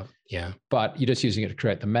foreground. Yeah, but you're just using it to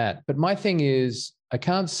create the matte. But my thing is, I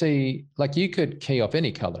can't see, like, you could key off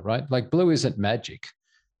any color, right? Like blue isn't magic.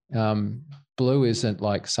 Blue isn't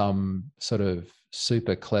like some sort of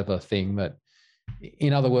super clever thing that,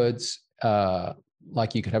 in other words,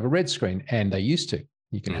 like you could have a red screen, and they used to.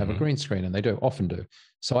 You can have a green screen, and they often do.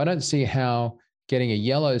 So I don't see how getting a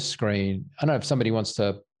yellow screen, I don't know if somebody wants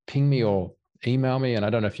to ping me or email me, and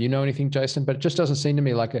I don't know if you know anything, Jason, but it just doesn't seem to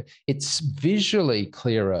me like it's visually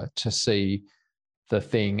clearer to see the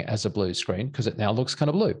thing as a blue screen, because it now looks kind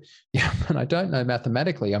of blue. Yeah, and I don't know,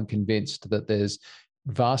 mathematically, I'm convinced that there's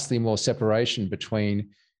vastly more separation between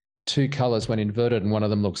two colors when inverted, and one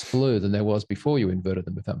of them looks blue, than there was before you inverted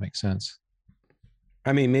them, if that makes sense.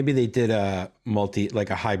 I mean, maybe they did a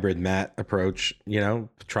a hybrid matte approach, you know,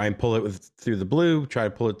 try and pull it through the blue, try to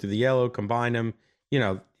pull it through the yellow, combine them.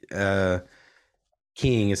 You know,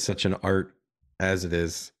 keying is such an art as it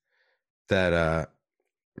is that,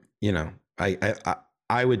 you know,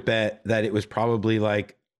 I would bet that it was probably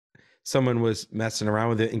like someone was messing around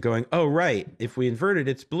with it and going, oh, right, if we invert it,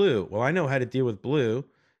 it's blue. Well, I know how to deal with blue.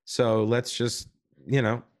 So let's just, you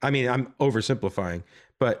know, I mean, I'm oversimplifying.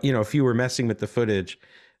 But, you know, if you were messing with the footage,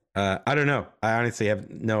 I don't know. I honestly have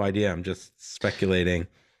no idea. I'm just speculating.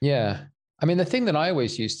 Yeah. I mean, the thing that I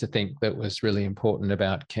always used to think that was really important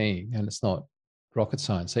about keying, and it's not rocket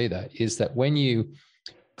science either, is that when you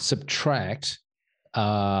subtract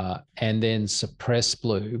and then suppress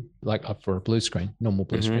blue, like for a blue screen, normal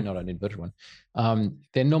blue screen, not an inverted one,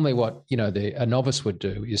 then normally what, you know, a novice would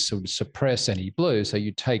do is sort of suppress any blue. So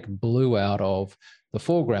you take blue out of the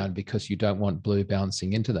foreground because you don't want blue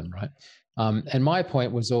bouncing into them, right? And my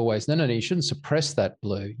point was always, no, you shouldn't suppress that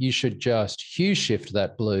blue. You should just hue shift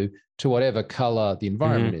that blue to whatever color the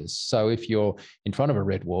environment is. So if you're in front of a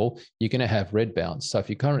red wall, you're going to have red bounce. So if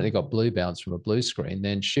you currently got blue bounce from a blue screen,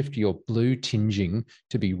 then shift your blue tinging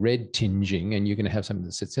to be red tinging, and you're going to have something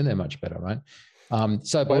that sits in there much better, right?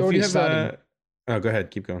 So by already starting... Oh, go ahead.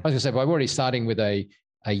 Keep going. I was going to say, by already starting with a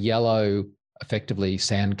yellow, effectively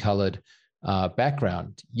sand-colored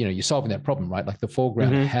background, you know, you're solving that problem, right? Like the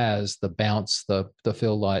foreground has the bounce, the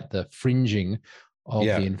fill light, the fringing of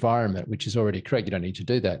the environment, which is already correct. You don't need to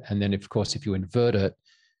do that. And then, of course, if you invert it,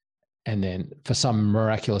 and then for some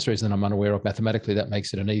miraculous reason I'm unaware of mathematically, that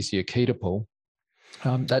makes it an easier key to pull.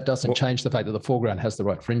 That doesn't change the fact that the foreground has the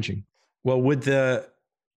right fringing. Well,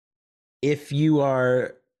 if you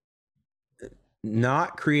are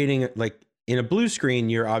not creating, like in a blue screen,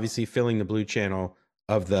 you're obviously filling the blue channel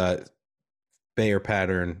of the Bayer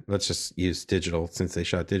pattern. Let's just use digital since they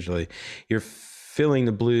shot digitally. You're filling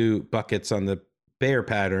the blue buckets on the Bayer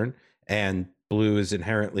pattern, and blue is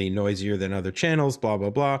inherently noisier than other channels, blah,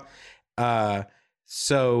 blah, blah.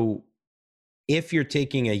 So if you're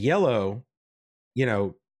taking a yellow, you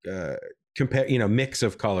know, mix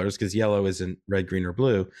of colors, because yellow isn't red, green, or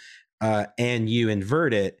blue, and you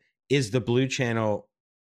invert it, is the blue channel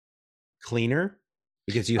cleaner?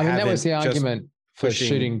 Because that was the argument for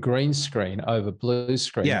shooting green screen over blue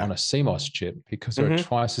screen on a CMOS chip, because there are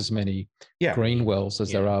twice as many green wells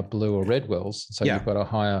as there are blue or red wells. So you've got a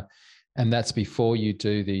higher, and that's before you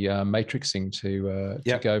do the matrixing to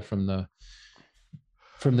go from the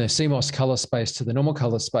CMOS color space to the normal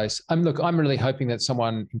color space. I'm really hoping that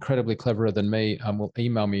someone incredibly cleverer than me will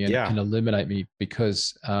email me and illuminate me,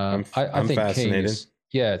 because I think fascinated.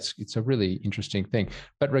 It's a really interesting thing.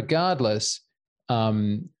 But regardless,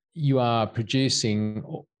 you are producing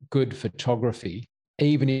good photography,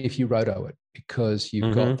 even if you roto it, because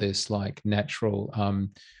you've got this like natural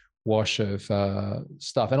wash of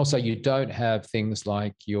stuff. And also you don't have things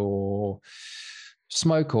like your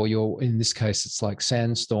smoke or in this case, it's like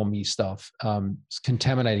sandstormy stuff, it's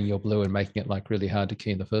contaminating your blue and making it like really hard to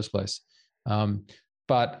key in the first place.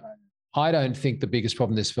 But I don't think the biggest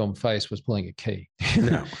problem this film faced was pulling a key.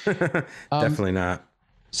 No, definitely not.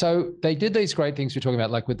 So they did these great things we're talking about,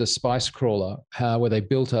 like with the spice crawler, where they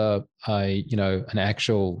built an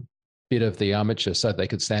actual bit of the armature so they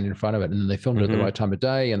could stand in front of it, and then they filmed it at the right time of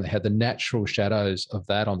day, and they had the natural shadows of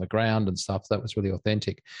that on the ground and stuff. That was really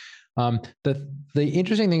authentic. The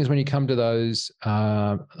interesting thing is when you come to those,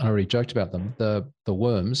 I already joked about them, the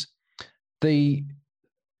worms, the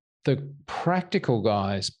practical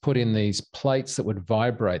guys put in these plates that would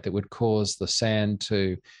vibrate, that would cause the sand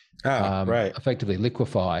to effectively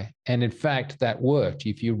liquefy. And in fact, that worked.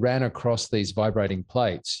 If you ran across these vibrating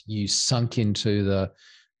plates, you sunk into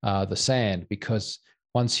the sand, because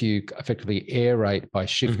once you effectively aerate by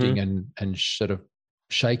shifting and sort of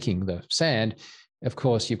shaking the sand, of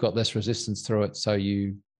course, you've got less resistance through it, so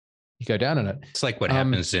you go down in it. It's like what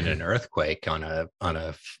happens in an earthquake on a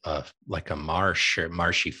like a marsh or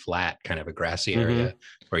marshy flat, kind of a grassy area,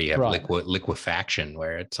 where you have liquefaction,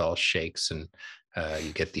 where it's all shakes and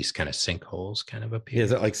you get these kind of sinkholes kind of appear. Yeah,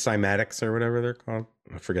 is it like cymatics or whatever they're called?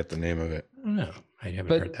 I forget the name of it. I don't know. I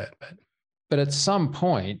haven't heard that. But at some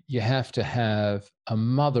point, you have to have a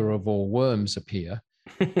mother of all worms appear,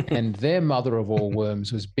 and their mother of all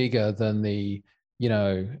worms was bigger than the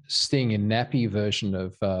Sting and Nappy version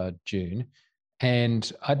of Dune.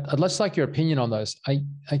 And I'd just like your opinion on those.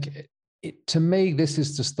 To me, this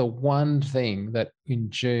is just the one thing that in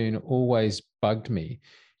Dune always bugged me,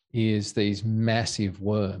 is these massive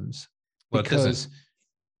worms. Well, because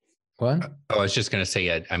what? Oh, I was just going to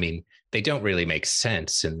say, I mean, they don't really make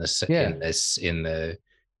sense in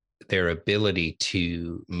their ability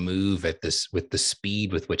to move with the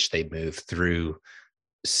speed with which they move through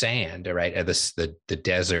sand, right? The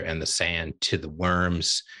desert and the sand to the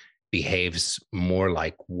worms behaves more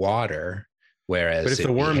like water, whereas but if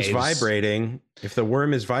the worm is vibrating,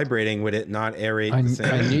 would it not aerate the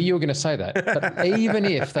sand? I knew you were going to say that. But even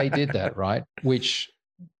if they did that, right, which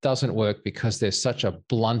doesn't work because there's such a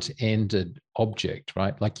blunt-ended object,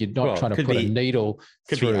 right? Like you're not trying to put a needle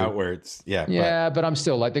through. Be outwards, but I'm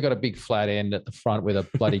still like, they've got a big flat end at the front with a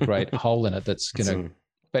bloody great hole in it that's going to.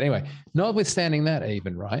 But anyway, notwithstanding that,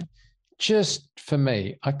 even, right? Just for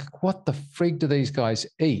me, what the frig do these guys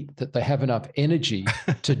eat that they have enough energy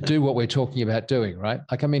to do what we're talking about doing, right?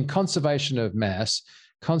 Like, I mean, conservation of mass,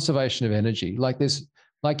 conservation of energy. Like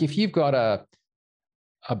if you've got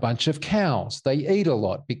a bunch of cows, they eat a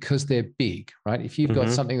lot because they're big, right? If you've got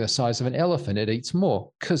something the size of an elephant, it eats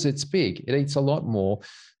more because it's big. It eats a lot more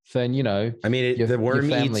than, I mean, the worm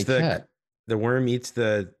eats the worm eats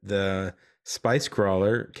the spice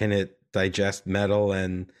crawler. Can it digest metal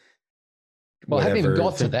and I haven't even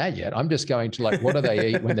got to that yet. I'm just going to like, what do they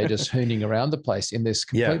eat when they're just hooning around the place in this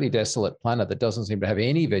completely desolate planet that doesn't seem to have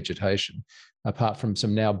any vegetation apart from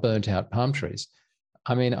some now burnt out palm trees?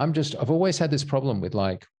 I mean, I've always had this problem with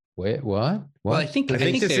like, what? Well, I think they're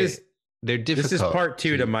difficult. This is part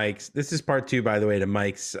two to Mike's. This is part two, by the way, to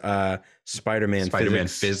Mike's Spider-Man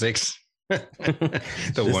physics.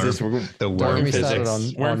 the worm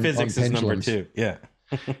physics. Worm physics is number two. Yeah.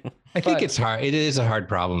 I think it's hard. It is a hard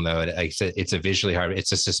problem, though. It's a visually hard.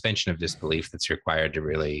 It's a suspension of disbelief that's required to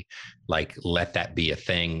really like let that be a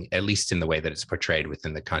thing, at least in the way that it's portrayed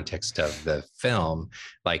within the context of the film.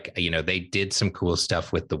 Like, they did some cool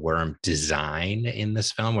stuff with the worm design in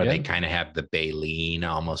this film, where they kind of have the baleen,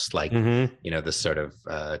 almost like the sort of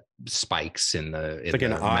spikes in the. It's like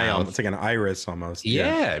an eye. It's like an iris almost.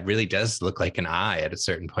 Yeah, it really does look like an eye at a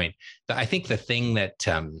certain point. But I think the thing that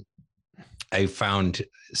I found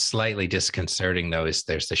slightly disconcerting, though, is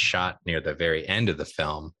there's a shot near the very end of the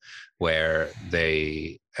film where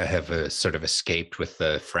they have sort of escaped with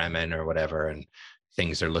the Fremen or whatever, and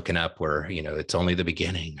things are looking up where, it's only the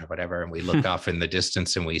beginning or whatever. And we look off in the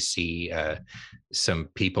distance and we see some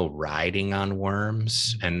people riding on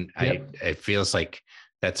worms. And it feels like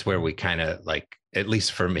that's where we kind of like, at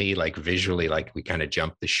least for me, like visually, like we kind of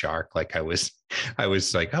jumped the shark. Like I was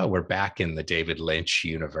like, oh, we're back in the David Lynch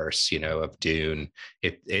universe, of Dune.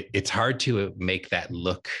 It's hard to make that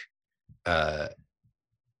look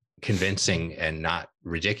convincing and not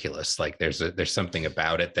ridiculous. Like there's something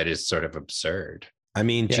about it that is sort of absurd. I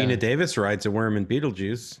mean, Gina Davis rides a worm in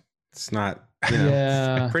Beetlejuice. It's not,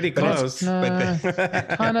 pretty close. No,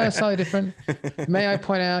 kind of slightly different. May I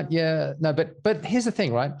point out? But here's the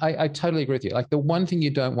thing, right? I totally agree with you. Like the one thing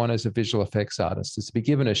you don't want as a visual effects artist is to be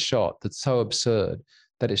given a shot that's so absurd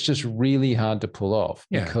that it's just really hard to pull off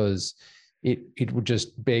because it would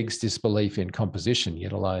just begs disbelief in composition,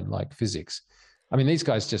 yet alone like physics. I mean, these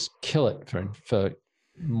guys just kill it for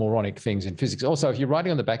moronic things in physics. Also, if you're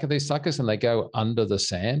riding on the back of these suckers and they go under the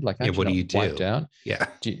sand, like what do you do? Wiped out. Yeah.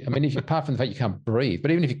 I mean, apart from the fact you can't breathe,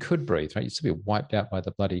 but even if you could breathe, right, you'd still be wiped out by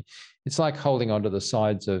the bloody. It's like holding onto the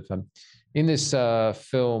sides of in this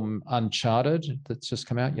film Uncharted that's just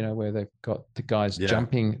come out. Where they've got the guys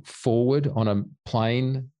jumping forward on a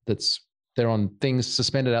plane they're on things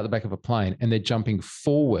suspended out the back of a plane and they're jumping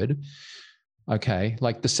forward. Okay,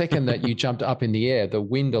 like the second that you jumped up in the air, the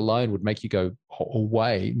wind alone would make you go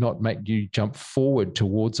away, not make you jump forward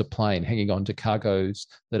towards a plane hanging on to cargoes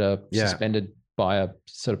that are suspended by a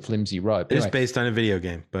sort of flimsy rope. It's based on a video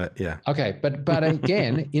game, but yeah. Okay, but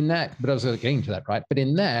again, but I was getting to that, right? But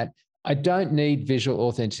in that, I don't need visual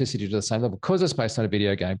authenticity to the same level because it's based on a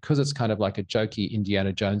video game, because it's kind of like a jokey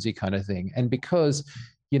Indiana Jonesy kind of thing, and because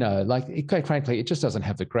quite frankly, it just doesn't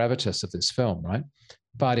have the gravitas of this film, right?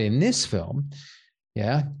 But in this film,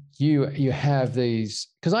 you have these,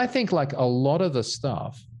 because I think like a lot of the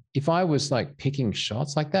stuff, if I was like picking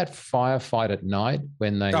shots, like that firefight at night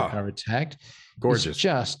when they are attacked, gorgeous.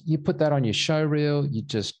 Just, you put that on your show reel, you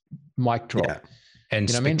just mic drop. Yeah. And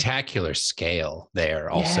spectacular scale there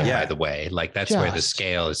also, by the way. Like that's where the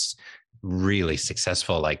scale is really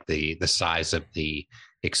successful. Like the size of the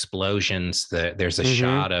explosions. There's a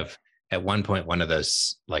shot of, at one point, one of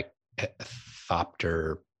those like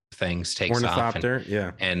thopter things takes off.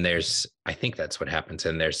 And I think that's what happens.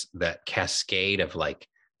 And there's that cascade of like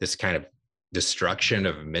this kind of destruction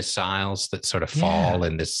of missiles that sort of fall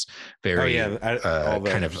in this very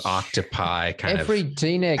kind of octopi kind every of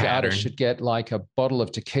DNEG artist should get like a bottle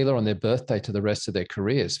of tequila on their birthday to the rest of their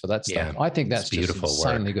careers for that stuff. I think that's beautiful, just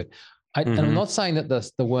insanely good. And I'm not saying that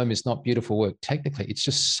the worm is not beautiful work technically. It's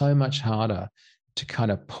just so much harder to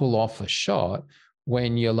kind of pull off a shot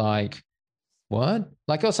when you're like, what?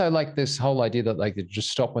 Like also like this whole idea that like they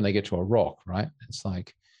just stop when they get to a rock, right? It's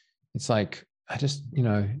like I just,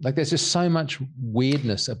 like there's just so much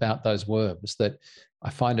weirdness about those worms that I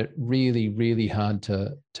find it really, really hard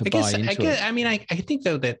to buy into it. I mean, I think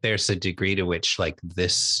though that there's a degree to which like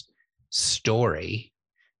this story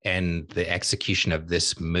and the execution of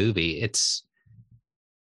this movie, it's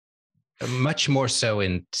much more so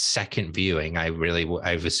in second viewing. I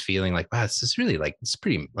was feeling like, wow, this is really like, it's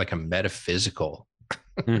pretty like a metaphysical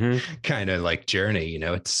kind of like journey,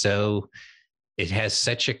 it has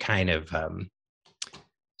such a kind of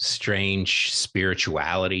strange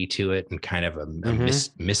spirituality to it and kind of a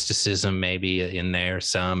mysticism maybe in there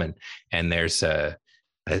some, and there's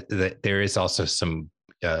there is also some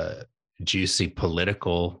juicy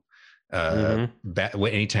political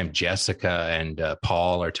anytime Jessica and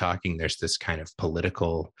Paul are talking, there's this kind of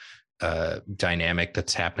political dynamic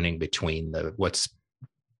that's happening between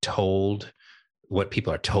what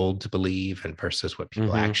people are told to believe and versus what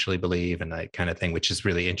people actually believe and that kind of thing, which is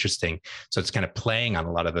really interesting. So it's kind of playing on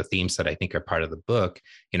a lot of the themes that I think are part of the book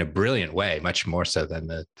in a brilliant way, much more so than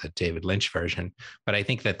the David Lynch version. But I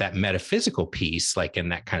think that metaphysical piece, like in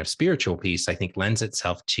that kind of spiritual piece, I think lends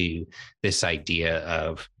itself to this idea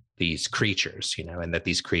of these creatures, and that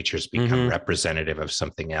these creatures become representative of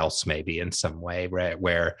something else, maybe in some way, right,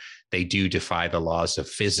 where they do defy the laws of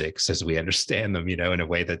physics as we understand them, in a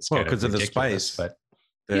way that's because of the spice, but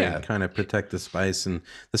they kind of protect the spice, and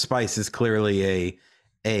the spice is clearly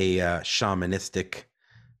a shamanistic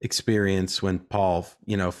experience when Paul,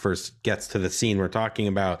 first gets to the scene we're talking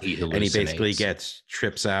about, and he basically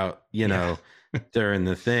trips out, during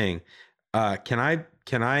the thing. Can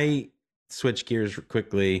I switch gears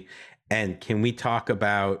quickly, and can we talk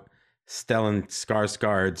about Stellan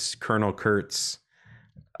Skarsgård's Colonel Kurtz,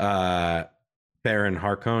 Baron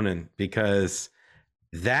Harkonnen, because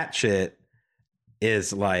that shit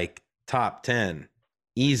is like top 10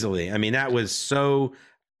 easily. I mean, that was so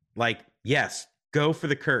like, yes, go for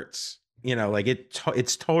the Kurtz, like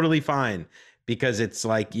it's totally fine because it's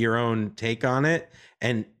like your own take on it,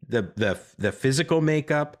 and the physical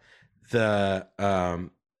makeup, the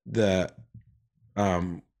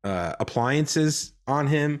appliances on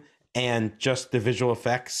him, and just the visual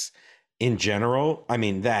effects in general. I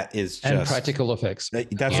mean, that is just, and practical effects.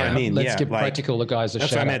 That's what I mean. Let's give practical the guys a shout out.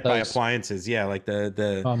 That's what I meant by appliances. Yeah, like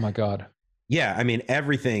the oh my god. Yeah, I mean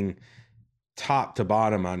everything top to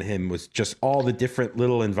bottom on him was just all the different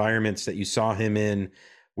little environments that you saw him in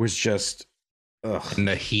was just and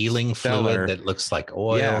the healing fluid that looks like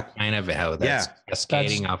oil, kind of how that's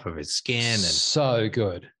cascading off of his skin, and so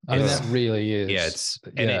good. I mean, that really is.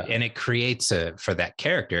 It creates for that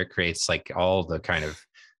character, it creates like all the kind of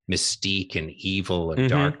mystique and evil and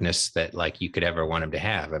darkness that like you could ever want him to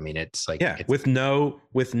have. I mean, it's like with no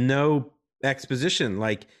exposition.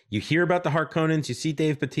 Like you hear about the Harkonnens, you see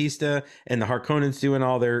Dave Bautista and the Harkonnens doing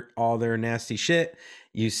all their nasty shit.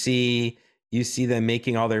 You see them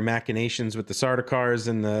making all their machinations with the Sardaukars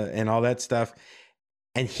and all that stuff.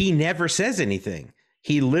 And he never says anything.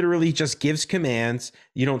 He literally just gives commands.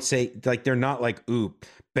 You don't say, like, they're not like, ooh,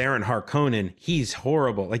 Baron Harkonnen, he's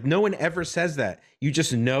horrible. Like, no one ever says that. You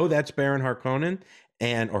just know that's Baron Harkonnen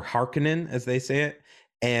or Harkonnen, as they say it.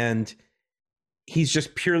 And he's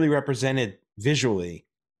just purely represented visually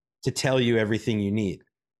to tell you everything you need.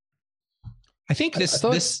 I think this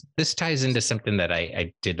ties into something that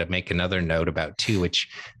I did make another note about too, which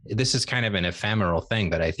this is kind of an ephemeral thing,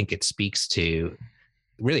 but I think it speaks to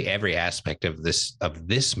really every aspect of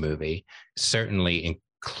this movie, certainly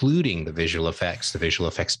including the visual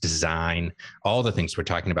effects design, all the things we're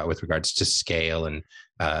talking about with regards to scale and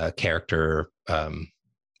character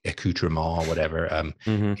accoutrement, whatever,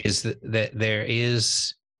 is that there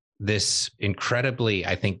is this incredibly,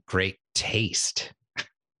 I think, great taste,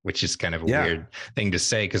 which is kind of a weird thing to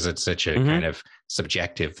say because it's such a kind of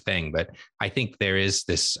subjective thing. But I think there is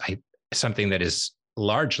something that is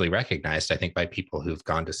largely recognized, I think, by people who've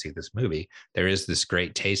gone to see this movie. There is this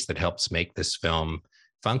great taste that helps make this film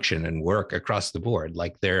function and work across the board.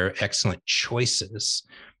 Like there are excellent choices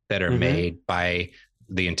that are made by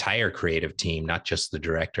the entire creative team, not just the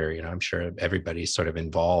director. You know, I'm sure everybody's sort of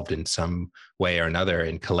involved in some way or another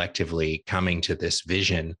in collectively coming to this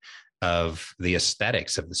vision of the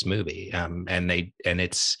aesthetics of this movie. And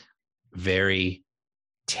it's very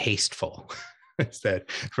tasteful. Is that,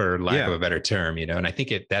 for lack of a better term, you know? And I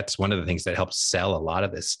think that's one of the things that helps sell a lot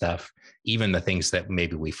of this stuff, even the things that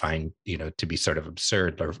maybe we find, you know, to be sort of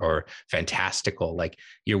absurd or fantastical. Like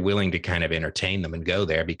you're willing to kind of entertain them and go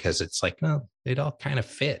there because it's like, well, it all kind of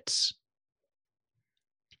fits.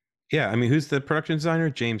 Yeah, I mean, who's the production designer?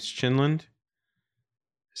 James Chinland.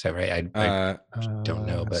 Is that right? I don't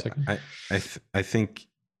know, but I think,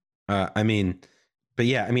 I mean, but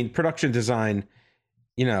yeah, I mean, production design,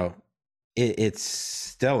 you know, it's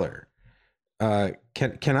stellar.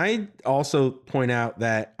 Can I also point out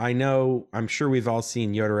that I'm sure we've all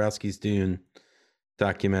seen Jodorowsky's Dune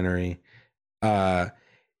documentary.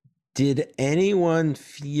 Did anyone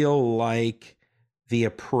feel like the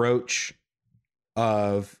approach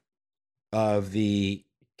of the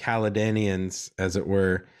Caledonians, as it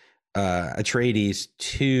were, Atreides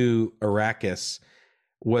to Arrakis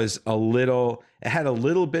it had a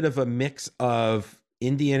little bit of a mix of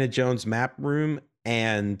Indiana Jones map room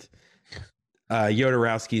and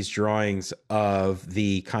Jodorowsky's drawings of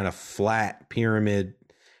the kind of flat pyramid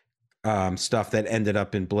stuff that ended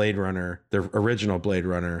up in Blade Runner, the original Blade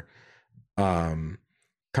Runner kind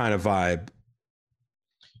of vibe.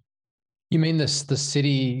 You mean the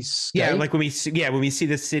cities? Yeah, like when we see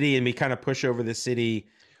the city and we kind of push over the city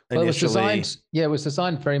initially. It was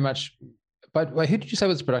designed very much. But who did you say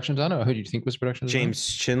was the production designer, or who did you think was production designer? James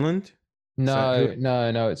Chinland?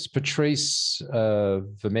 No. It's Patrice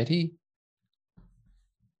Vermetti.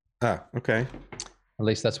 Ah, okay. At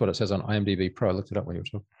least that's what it says on IMDb Pro. I looked it up when you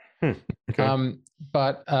were talking. Okay.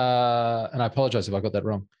 But and I apologize if I got that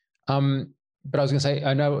wrong. But I was going to say,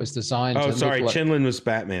 I know it was designed. Oh, sorry. Chinland was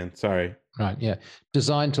Batman. Sorry. Right. Yeah.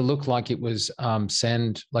 Designed to look like it was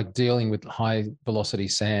sand, like dealing with high velocity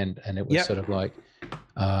sand. And it was sort of like,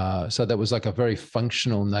 so there was like a very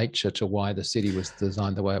functional nature to why the city was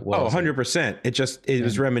designed the way it was. Oh, 100%. It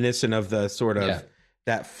was reminiscent of the sort of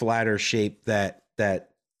that flatter shape that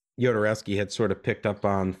Jodorowsky had sort of picked up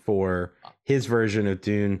on for his version of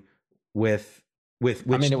Dune with which,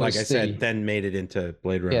 like I said, then made it into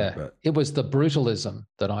Blade Runner. Yeah, but it was the brutalism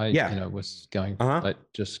that I was going like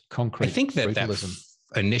just concrete. I think that brutalism.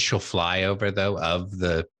 That initial flyover though of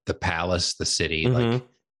the palace, the city, like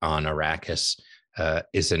on Arrakis,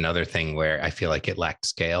 is another thing where I feel like it lacked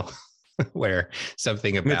scale. Where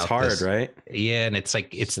something about it's hard, right? Yeah, and it's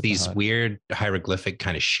like it's these weird hieroglyphic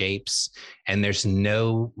kind of shapes, and there's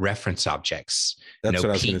no reference objects. That's what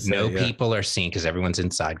I was going to say. No people are seen because everyone's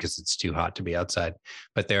inside because it's too hot to be outside.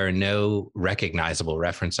 But there are no recognizable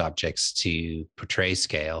reference objects to portray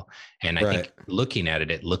scale. And I think looking at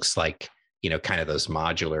it, it looks like kind of those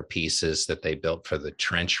modular pieces that they built for the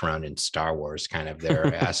trench run in Star Wars, kind of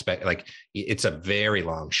their aspect. Like it's a very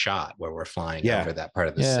long shot where we're flying over that part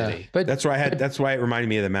of the city. But that's why it reminded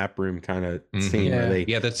me of the map room kind of scene where they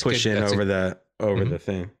push in over the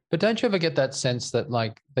thing. But don't you ever get that sense that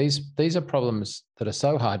like these are problems that are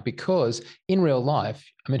so hard because in real life,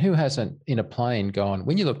 I mean, who hasn't in a plane gone,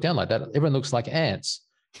 when you look down like that, everyone looks like ants,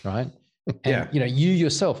 right? And you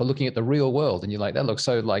yourself are looking at the real world and you're like, that looks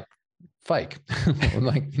so like fake.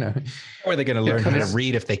 Like, How are they going to learn how to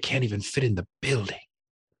read if they can't even fit in the building?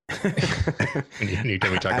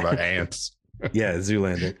 Anytime we talk about ants. Yeah,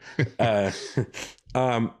 Zoolander.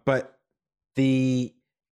 But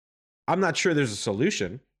I'm not sure there's a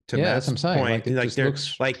solution to Matt's that's what I'm point. saying.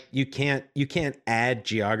 Like you can't add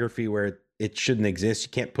geography where it shouldn't exist. You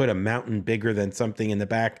can't put a mountain bigger than something in the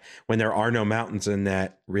back when there are no mountains in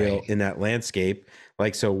that in that landscape.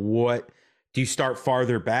 Like, so what do you start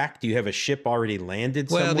farther back? Do you have a ship already landed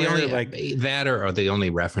somewhere? The only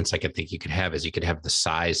reference I could think you could have is you could have the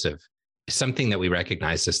size of something that we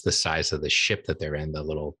recognize as the size of the ship that they're in, the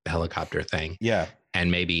little helicopter thing. Yeah.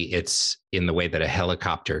 And maybe it's in the way that a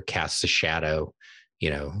helicopter casts a shadow,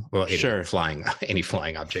 any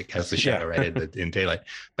flying object casts a shadow right in daylight,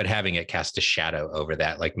 but having it cast a shadow over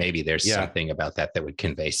that, like maybe there's something about that would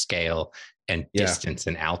convey scale and distance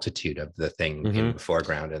and altitude of the thing in the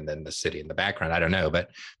foreground and then the city in the background. I don't know, but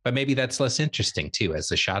maybe that's less interesting too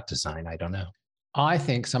as a shot design. I don't know. I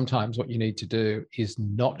think sometimes what you need to do is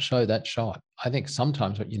not show that shot. I think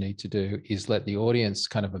sometimes what you need to do is let the audience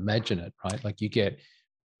kind of imagine it, right? Like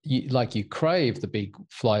you crave the big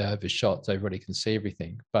flyover shots. Everybody can see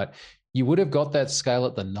everything, but you would have got that scale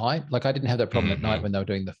at the night. Like I didn't have that problem at night when they were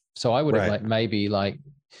doing so I would have maybe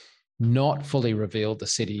not fully revealed the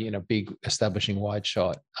city in a big establishing wide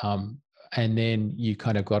shot. And then you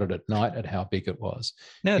kind of got it at night at how big it was.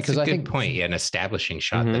 No, because I think point. Yeah, an establishing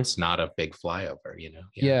shot that's not a big flyover,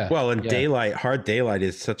 Yeah. Well, and daylight, hard daylight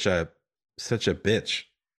is such a bitch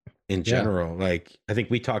in general. Like I think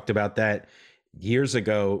we talked about that years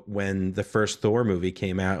ago when the first Thor movie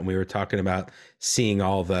came out, and we were talking about seeing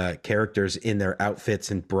all the characters in their outfits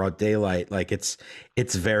in broad daylight. Like it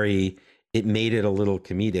made it a little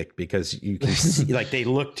comedic because you can see like they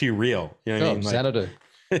look too real. You know what I mean? Xanadu.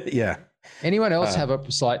 Yeah. Anyone else have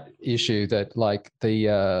a slight issue that like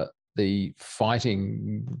the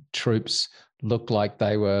fighting troops look like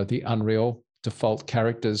they were the Unreal default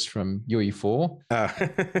characters from UE4?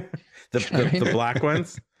 The black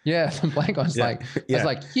ones? Yeah, the black ones. I was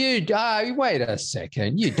like, wait a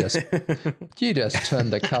second, you just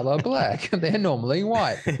turned the color black. They're normally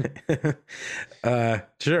white.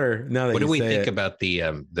 Sure. Now, what do we think about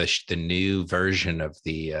the new version of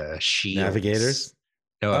the shields? Navigators?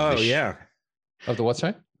 No, of the what,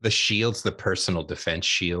 sorry? The shields, the personal defense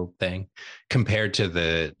shield thing, compared to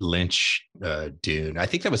the Lynch Dune. I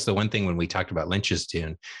think that was the one thing when we talked about Lynch's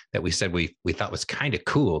Dune that we said we thought was kind of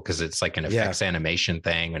cool because it's like an effects animation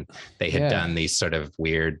thing, and they had done these sort of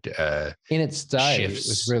weird in its day shifts. It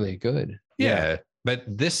was really good. Yeah, but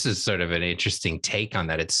this is sort of an interesting take on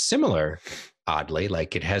that. It's similar, oddly,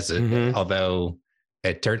 like it has although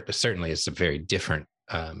it certainly is a very different.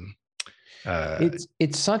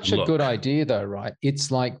 It's such a good idea though, right? It's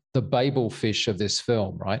like the Babel fish of this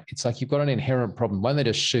film, right? It's like you've got an inherent problem. Why don't they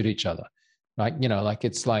just shoot each other? Like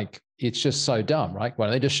it's just so dumb, right? Why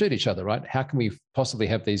don't they just shoot each other, right? How can we possibly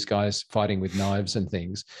have these guys fighting with knives and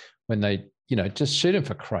things when they, just shoot them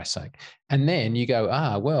for Christ's sake? And then you go,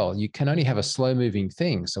 well, you can only have a slow moving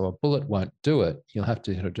thing. So a bullet won't do it. You'll have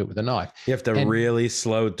to do it with a knife. You have to really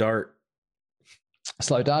slow dart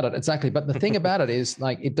it. Exactly. But the thing about it is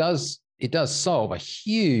like, it does solve a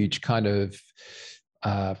huge kind of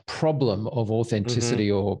problem of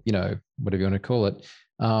authenticity or, whatever you want to call it,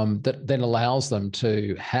 that then allows them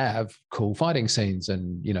to have cool fighting scenes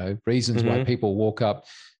and, reasons why people walk up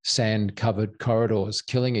sand-covered corridors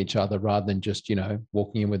killing each other rather than just,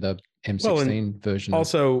 walking in with a M16 version.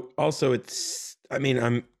 Also, it's, I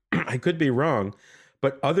mean, I could be wrong,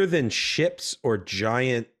 but other than ships or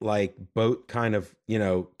giant like boat kind of,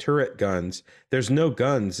 turret guns, there's no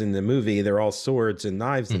guns in the movie. They're all swords and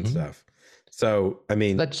knives and stuff. So, I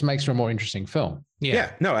mean, that just makes for a more interesting film.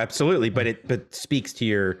 Yeah, no, absolutely. But speaks to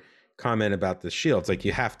your comment about the shields. Like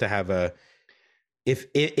you have to have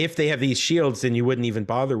if they have these shields, then you wouldn't even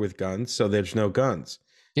bother with guns. So there's no guns,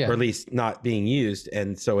 or at least not being used.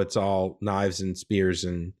 And so it's all knives and spears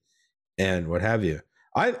and what have you.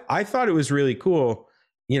 I thought it was really cool.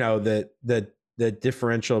 The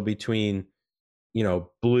differential between,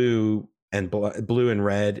 blue and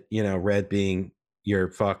red, red being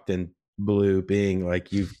you're fucked and blue being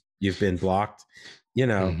like you've been blocked. You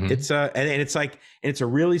know, Mhm. it's and it's like, and it's a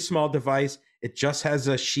really small device. It just has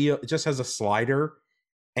a shield, it just has a slider,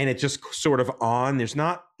 and it just sort of on.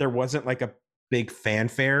 There wasn't like a big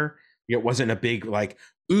fanfare. It wasn't a big like,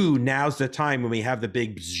 ooh, now's the time when we have the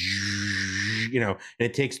big, you know, and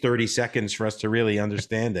it takes 30 seconds for us to really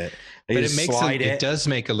understand it. They But just slide it it. does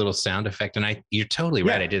make a little sound effect. And you're totally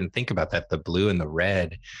right. Yeah. I didn't think about that. The blue and the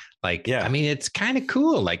red. Like, Yeah. I mean, it's kind of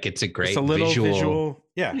cool. Like it's a It's great a little visual.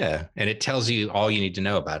 Yeah. Yeah. And it tells you all you need to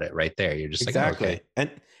know about it right there. You're just Exactly. like, oh,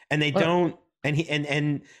 okay. And they Well- don't,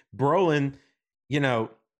 and Brolin, you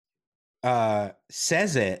know,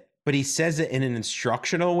 says it, but he says it in an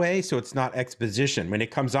instructional way, so it's not exposition. When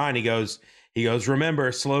it comes on, he goes,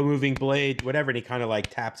 remember, slow moving blade, whatever, and he kind of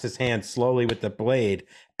like taps his hand slowly with the blade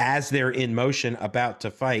as they're in motion about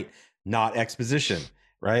to fight, not exposition,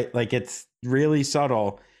 right? Like it's really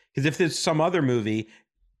subtle. Because if there's some other movie,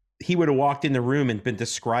 he would have walked in the room and been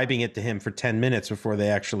describing it to him for 10 minutes before they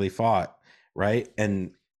actually fought, right?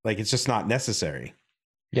 And like it's just not necessary.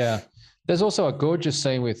 Yeah. There's also a gorgeous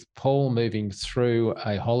scene with Paul moving through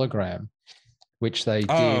a hologram, which they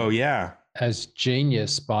did as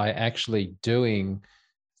genius by actually doing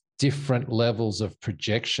different levels of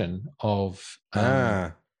projection of. Do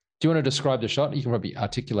you want to describe the shot? You can probably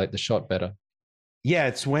articulate the shot better. Yeah,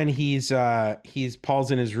 it's when he's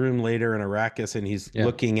Paul's in his room later in Arrakis, and he's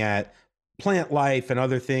looking at plant life and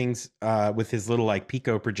other things with his little like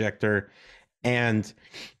pico projector,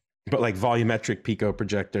 but like volumetric pico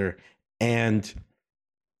projector. And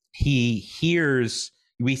we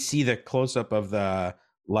see the close up of the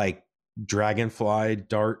like dragonfly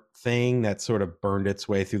dart thing that sort of burned its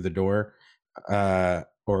way through the door,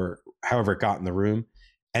 or however it got in the room.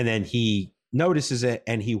 And then he notices it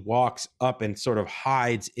and he walks up and sort of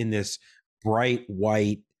hides in this bright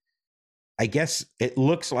white, I guess it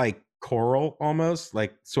looks like coral, almost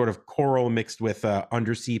like sort of coral mixed with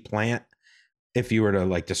undersea plant, if you were to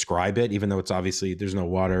like describe it, even though it's obviously there's no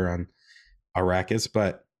water on Arrakis,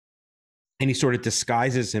 and he sort of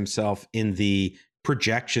disguises himself in the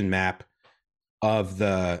projection map of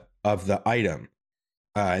the item,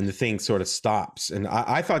 and the thing sort of stops. And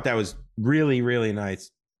I thought that was really, really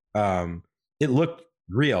nice. It looked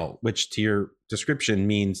real, which to your description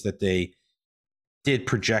means that they did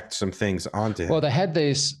project some things onto him. Well, they had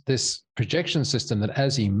this projection system that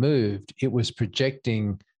as he moved, it was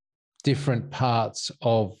projecting different parts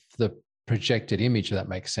of the projected image, if that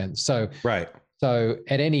makes sense. So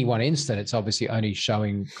at any one instant, it's obviously only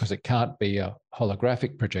showing, because it can't be a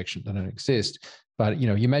holographic projection, that don't exist. But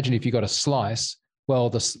you imagine if you got a slice,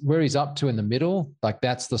 well, where he's up to in the middle, like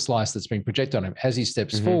that's the slice that's being projected on him. As he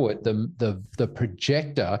steps forward, the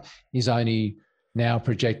projector is only now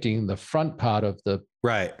projecting the front part of the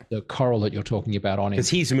coral that you're talking about on him. Because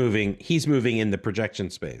he's moving in the projection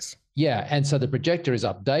space. Yeah, and so the projector is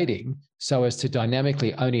updating so as to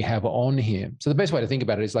dynamically only have on him. So the best way to think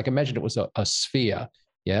about it is like, imagine it was a sphere,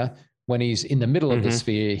 yeah? When he's in the middle of the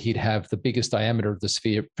sphere, he'd have the biggest diameter of the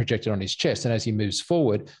sphere projected on his chest. And as he moves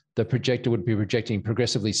forward, the projector would be projecting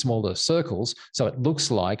progressively smaller circles. So it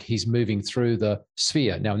looks like he's moving through the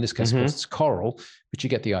sphere. Now, in this case, of course, it's coral, but you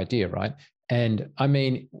get the idea, right? And I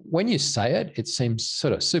mean, when you say it, it seems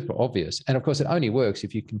sort of super obvious. And of course, it only works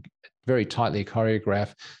if you can very tightly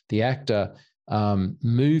choreograph the actor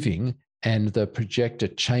moving and the projector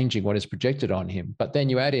changing what is projected on him. But then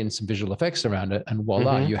you add in some visual effects around it, and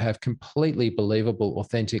voila, you have completely believable,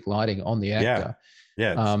 authentic lighting on the actor.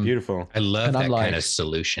 Yeah, it's beautiful. I love that kind of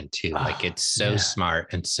solution too. Like it's so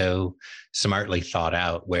smart and so smartly thought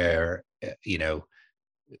out, where,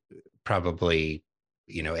 probably,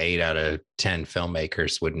 8 out of 10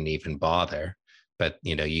 filmmakers wouldn't even bother. But,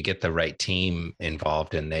 you get the right team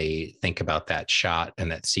involved and they think about that shot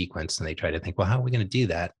and that sequence, and they try to think, well, how are we going to do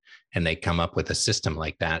that? And they come up with a system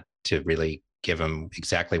like that to really give them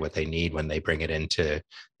exactly what they need when they bring it into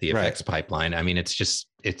the effects pipeline. I mean, that's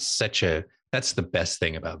the best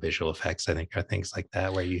thing about visual effects, I think, are things like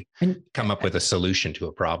that, where you come up with a solution to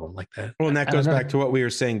a problem like that. Well, and that goes back to what we were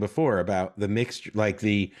saying before about the mixture, like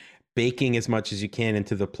the baking as much as you can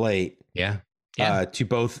into the plate. To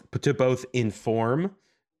both inform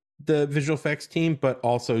the visual effects team, but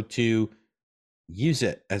also to use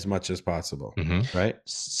it as much as possible. Right.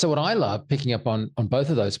 So what I love, picking up on both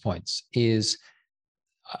of those points, is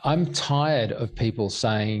I'm tired of people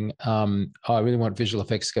saying, oh, I really want visual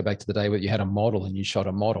effects to go back to the day where you had a model and you shot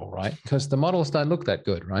a model, right? Because the models don't look that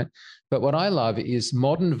good, right? But what I love is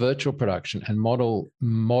modern virtual production and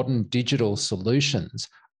modern digital solutions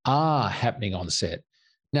are happening on set.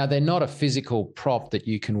 Now, they're not a physical prop that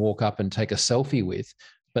you can walk up and take a selfie with,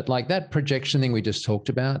 but like that projection thing we just talked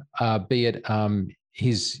about, be it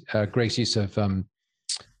Greg's use of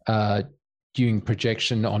doing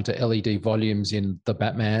projection onto LED volumes in the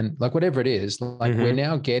Batman, like whatever it is, like we're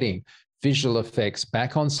now getting visual effects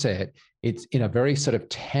back on set. It's in a very sort of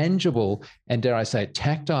tangible and, dare I say,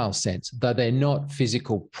 tactile sense, though they're not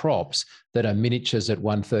physical props that are miniatures at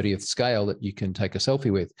 1/30th scale that you can take a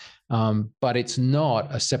selfie with. But it's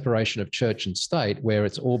not a separation of church and state where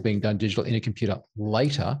it's all being done digital in a computer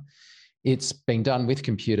later. It's being done with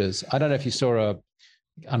computers. I don't know if you saw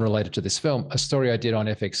unrelated to this film, a story I did on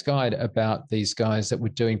FX Guide about these guys that were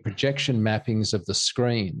doing projection mappings of the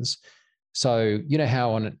screens. So you know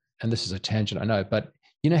how and this is a tangent, I know, but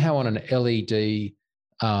you know how on an LED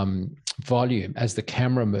volume, as the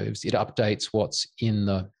camera moves, it updates what's in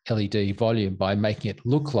the LED volume by making it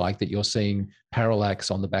look like that you're seeing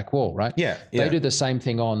parallax on the back wall, right? Yeah. They do the same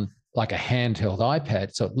thing on like a handheld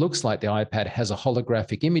iPad. So it looks like the iPad has a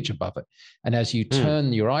holographic image above it. And as you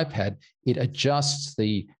turn your iPad, it adjusts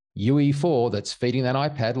the UE4 that's feeding that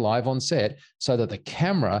iPad live on set so that the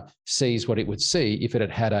camera sees what it would see if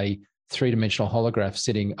it had a three-dimensional holograph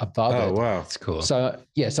sitting above it. Oh, wow. That's cool. So,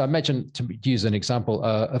 yeah, so imagine, to use an example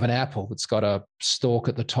of an apple that's got a stalk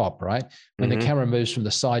at the top, right? When the camera moves from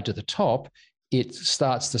the side to the top, it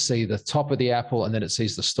starts to see the top of the apple and then it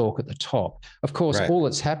sees the stalk at the top. Of course, all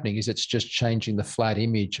that's happening is it's just changing the flat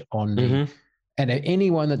image on the, and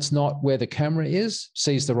anyone that's not where the camera is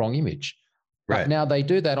sees the wrong image. But now they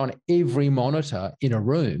do that on every monitor in a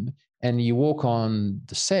room, and you walk on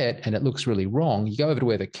the set and it looks really wrong. You go over to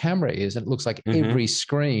where the camera is and it looks like every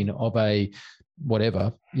screen of a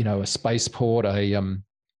whatever, you know, a spaceport, an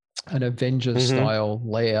Avengers style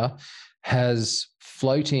layer has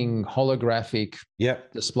floating holographic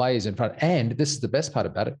displays in front. And this is the best part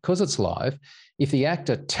about it, because it's live, if the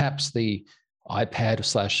actor taps the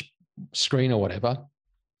iPad / screen or whatever,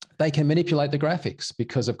 they can manipulate the graphics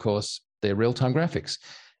because, of course, they're real-time graphics.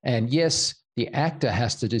 And yes, the actor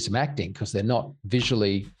has to do some acting because they're not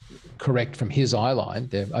visually correct from his eye line.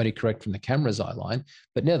 They're only correct from the camera's eye line.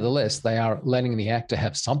 But nevertheless, they are letting the actor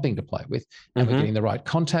have something to play with, and we're getting the right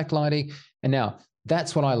contact lighting. And now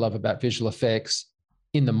that's what I love about visual effects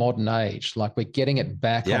in the modern age. Like, we're getting it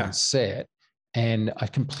back on set. And I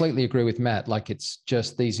completely agree with Matt. Like, it's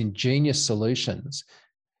just these ingenious solutions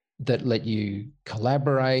that let you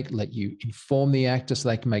collaborate, let you inform the actor so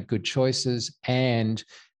they can make good choices and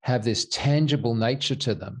have this tangible nature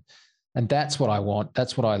to them. And that's what I want.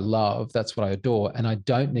 That's what I love. That's what I adore. And I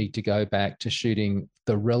don't need to go back to shooting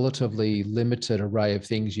the relatively limited array of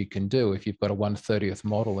things you can do if you've got a 1/30th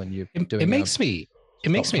model and you're doing it makes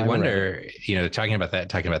me wonder, you know, talking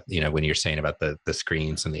about, you know, when you're saying about the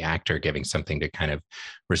screens and the actor giving something to kind of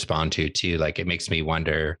respond to too, like, it makes me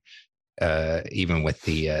wonder, even with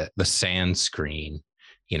the sand screen,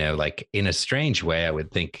 you know, like, in a strange way, I would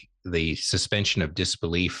think the suspension of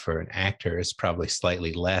disbelief for an actor is probably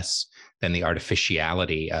slightly less than the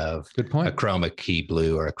artificiality of a chroma key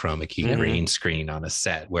blue or a chroma key green screen on a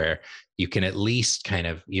set, where you can at least kind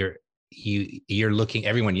of, you're looking,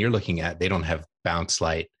 everyone you're looking at, they don't have bounce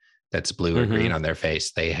light that's blue or green on their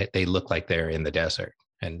face. They look like they're in the desert.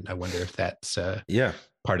 And I wonder if that's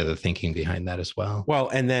part of the thinking behind that as well. Well,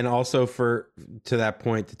 and then also to that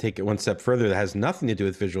point, to take it one step further, that has nothing to do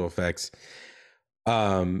with visual effects.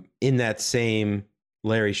 In that same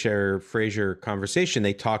Larry Sher Fraser conversation,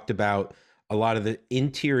 they talked about a lot of the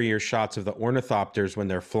interior shots of the ornithopters when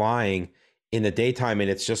they're flying in the daytime, and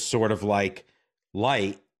it's just sort of like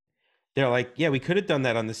light. They're like, yeah, we could have done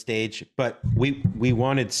that on the stage, but we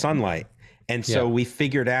wanted sunlight. And so we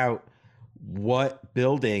figured out what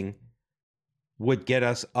building would get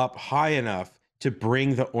us up high enough to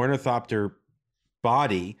bring the ornithopter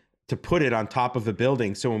body, to put it on top of the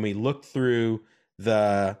building. So when we looked through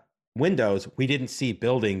the windows, we didn't see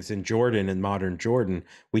buildings in Jordan and modern Jordan.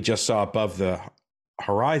 We just saw above the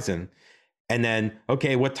horizon. And then,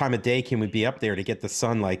 okay, what time of day can we be up there to get the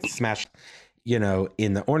sun like smashed, you know,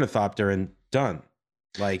 in the ornithopter, and done?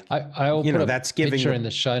 Like, I'll put a picture in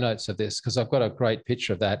the show notes of this, because I've got a great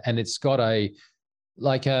picture of that, and it's got best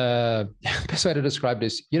way to describe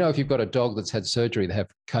this, you know, if you've got a dog that's had surgery, they have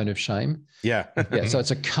cone of shame. Yeah. So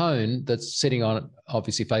it's a cone that's sitting on,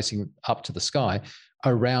 obviously facing up to the sky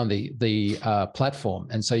around the platform.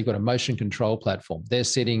 And so you've got a motion control platform. They're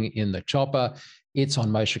sitting in the chopper. It's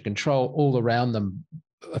on motion control. All around them,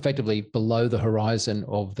 effectively below the horizon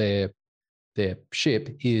of their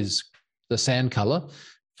ship, is the sand color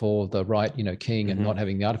for the right, you know, keying and not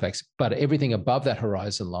having the artifacts. But everything above that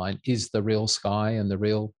horizon line is the real sky and the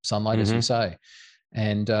real sunlight, as you say.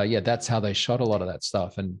 And that's how they shot a lot of that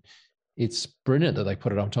stuff. And it's brilliant that they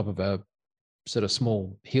put it on top of a sort of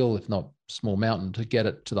small hill, if not small mountain, to get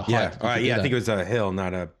it to the height. I think it was a hill,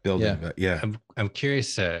 not a building. Yeah. But yeah. I'm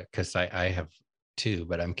curious because I have two,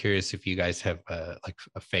 but I'm curious if you guys have like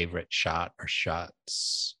a favorite shot or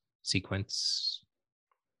shots sequence,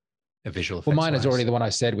 a visual effects. Well, mine is wise. already the one I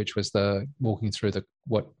said, which was the walking through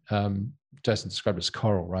what Jason described as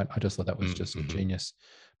coral, right? I just thought that was just genius.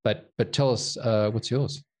 But tell us, what's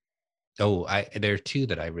yours? Oh, there are two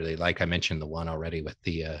that I really like. I mentioned the one already with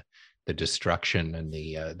the destruction and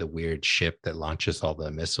the weird ship that launches all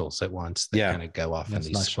the missiles at once that kind of go off in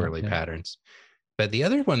these swirly patterns. But the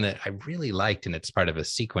other one that I really liked, and it's part of a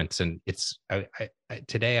sequence, and it's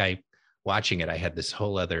today I watching it, I had this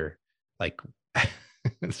whole other like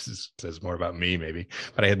this says more about me maybe,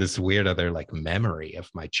 but I had this weird other like memory of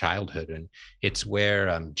my childhood, and it's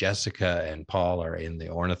where Jessica and Paul are in the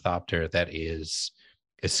ornithopter that is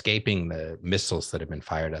escaping the missiles that have been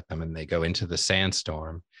fired at them, and they go into the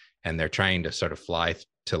sandstorm, and they're trying to sort of fly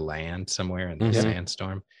to land somewhere in the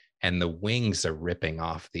sandstorm, and the wings are ripping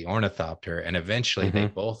off the ornithopter, and eventually they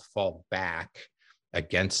both fall back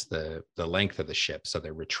against the length of the ship, so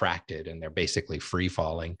they're retracted and they're basically free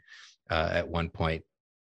falling at one point.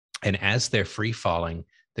 And as they're free falling,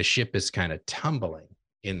 the ship is kind of tumbling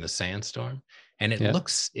in the sandstorm, and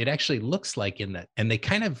it actually looks like in that, and they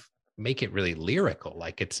kind of make it really lyrical,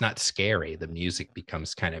 like it's not scary. The music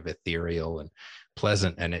becomes kind of ethereal and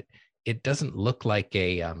pleasant, and it doesn't look like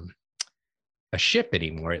a ship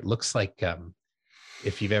anymore. It looks like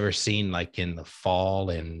if you've ever seen like in the fall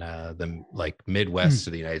in the like Midwest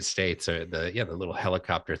of the United States, or the little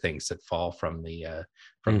helicopter things that fall from the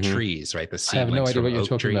from trees, right? The seedlings. I have no idea what you're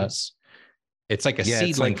talking about. It's like a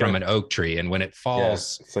seedling from an oak tree, and when it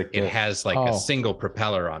falls, it has like a single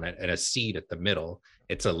propeller on it and a seed at the middle.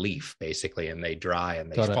 It's a leaf basically, and they dry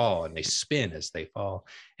and they fall and they spin as they fall.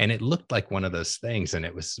 And it looked like one of those things, and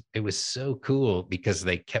it was so cool because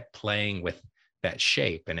they kept playing with that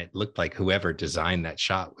shape, and it looked like whoever designed that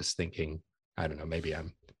shot was thinking, I don't know, maybe I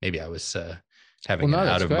was having an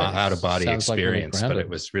out of body experience, like, but it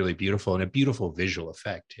was really beautiful, and a beautiful visual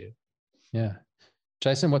effect too. Yeah.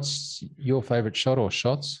 Jason, what's your favorite shot or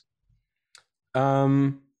shots?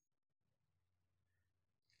 I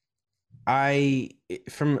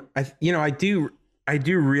do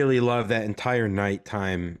really love that entire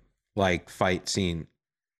nighttime like fight scene.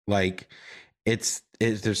 Like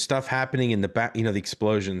there's stuff happening in the back, the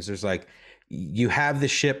explosions. There's like, you have the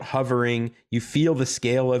ship hovering, you feel the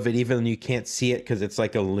scale of it, even though you can't see it because it's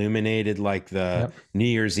like illuminated, like the New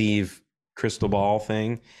Year's Eve crystal ball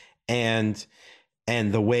thing. And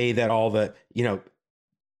the way that all the,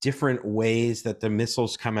 different ways that the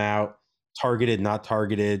missiles come out, targeted, not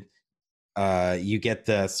targeted. You get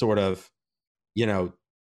the sort of,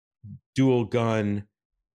 dual gun,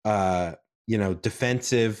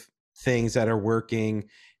 defensive things that are working.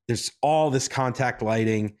 There's all this contact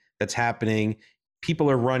lighting that's happening. People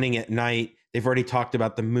are running at night. They've already talked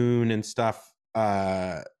about the moon and stuff.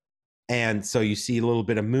 And so you see a little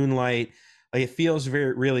bit of moonlight. Like, it feels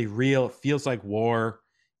really real. It feels like war.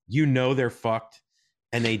 They're fucked.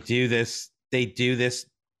 And they do this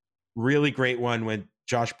really great one when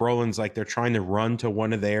Josh Brolin's like, they're trying to run to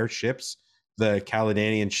one of their ships, the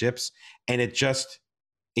Caledonian ships, and it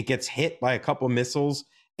gets hit by a couple missiles,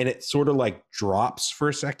 and it sort of like drops for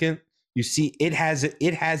a second. You see, it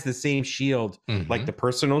has the same shield, like the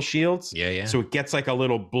personal shields. Yeah. So it gets like a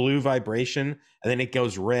little blue vibration, and then it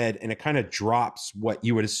goes red, and it kind of drops what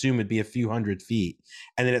you would assume would be a few hundred feet,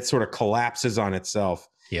 and then it sort of collapses on itself.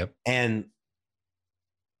 Yep. And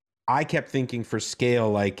I kept thinking, for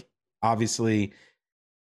scale, like, obviously,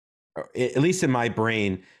 at least in my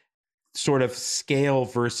brain, sort of scale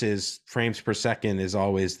versus frames per second is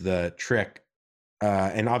always the trick.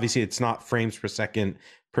 And obviously it's not frames per second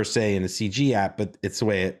per se in a CG app, but it's the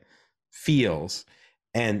way it feels.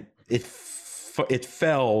 And it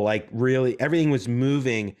fell like, really, everything was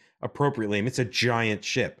moving appropriately. I mean, it's a giant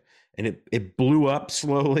ship, and it blew up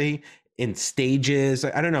slowly in stages.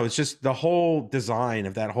 I don't know. It's just the whole design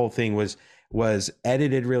of that whole thing was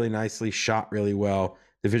edited really nicely, shot really well.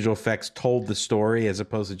 The visual effects told the story as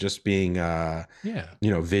opposed to just being,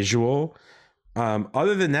 visual.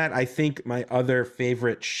 Other than that, I think my other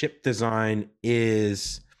favorite ship design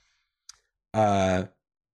is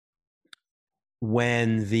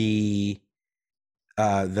when the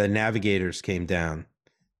navigators came down,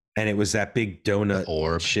 and it was that big donut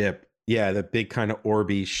orb ship. Yeah, the big kind of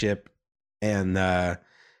orby ship, and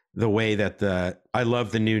the way that I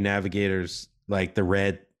love the new navigators, like the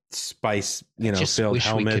red spice, filled wish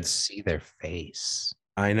helmets. We could see their face.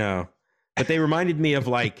 I know, but they reminded me of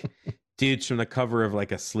like dudes from the cover of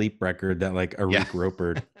like a Sleep record that like Arik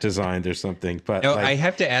Roper designed or something. But no, like, I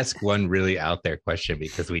have to ask one really out there question,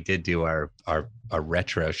 because we did do our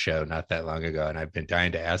retro show not that long ago, and I've been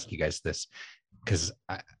dying to ask you guys this, because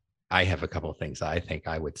I have a couple of things I think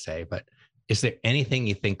I would say, but is there anything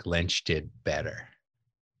you think Lynch did better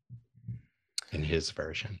in his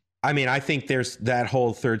version? I mean, I think there's that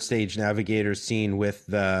whole third stage navigator scene with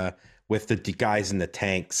the guys in the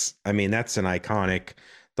tanks. I mean, that's an iconic.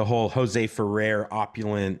 The whole Jose Ferrer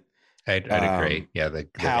opulent. I'd agree. Yeah, the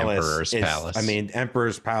Emperor's Palace. I mean,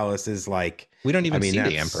 Emperor's Palace is like, we don't even see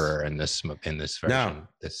the Emperor in this version.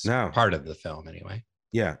 No, part of the film anyway.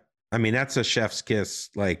 Yeah, I mean, that's a chef's kiss,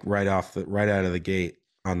 like right out of the gate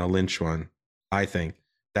on the Lynch one. I think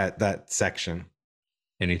that section.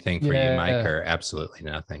 Anything for you, Mike, or absolutely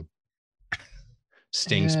nothing?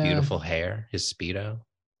 Sting's beautiful hair, his Speedo.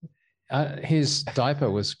 His diaper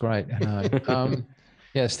was great.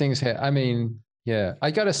 Sting's hair. I mean,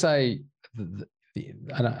 I got to say,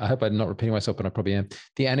 and I hope I'm not repeating myself, but I probably am.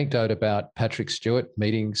 The anecdote about Patrick Stewart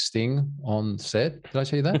meeting Sting on set. Did I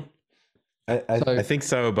tell you that? I think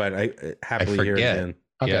so, but I happily hear it again.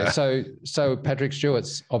 Okay, so Patrick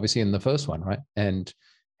Stewart's obviously in the first one, right? And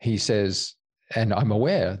he says, and I'm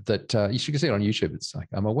aware that you should see it on YouTube. It's like,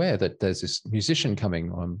 I'm aware that there's this musician coming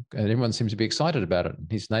on, and everyone seems to be excited about it.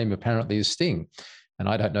 His name apparently is Sting, and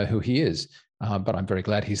I don't know who he is, but I'm very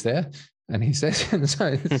glad he's there. And he says, and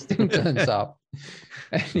so Sting turns up,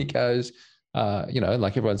 and he goes,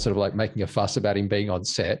 like everyone's sort of like making a fuss about him being on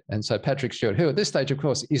set. And so Patrick Stewart, who at this stage, of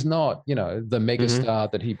course, is not, the megastar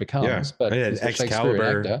that he becomes, but he's a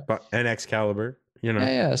Shakespearean actor. And Excalibur,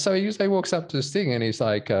 Yeah. So he walks up to Sting, and he's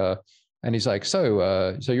like,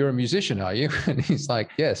 so you're a musician, are you? And he's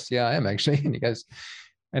like, yes, I am actually.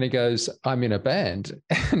 And he goes, I'm in a band.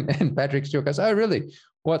 And Patrick Stewart goes, oh, really?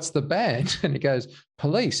 What's the band? And he goes,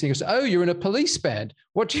 Police. He goes, oh, you're in a police band.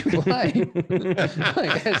 What do you play?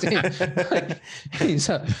 He's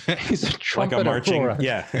a trumpeter, like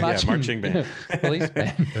a marching band. Police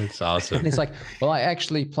band. That's awesome. And he's like, well, I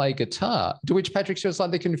actually play guitar. To which Patrick Stewart's like,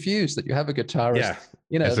 they're confused that you have a guitarist.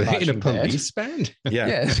 In a police band.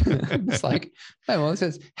 It's like, oh, well, it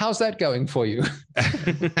says, how's that going for you?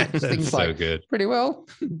 That's so like, good. Pretty well.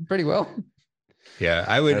 Yeah,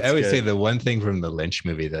 I would say the one thing from the Lynch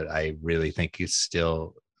movie that I really think is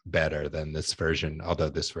still better than this version, although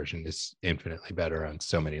this version is infinitely better on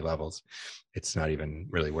so many levels, it's not even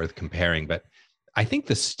really worth comparing. But I think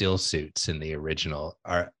the still suits in the original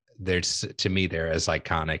they're as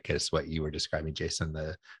iconic as what you were describing, Jason.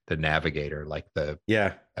 The navigator, like I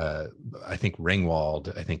think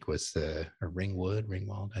Ringwald,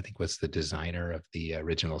 Ringwald, I think was the designer of the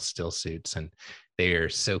original still suits, and they are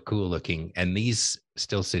so cool looking. And these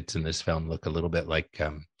still suits in this film look a little bit like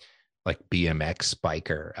BMX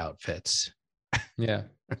biker outfits. Yeah,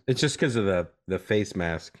 it's just because of the face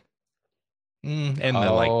mask and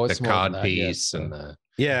the cod piece and the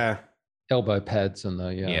elbow pads and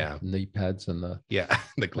the knee pads and the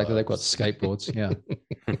gloves. They've got skateboards.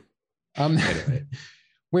 Anyway.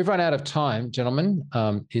 We've run out of time, gentlemen.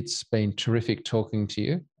 It's been terrific talking to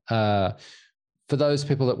you. For those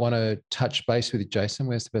people that want to touch base with you, Jason,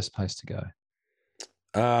 where's the best place to go?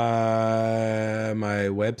 My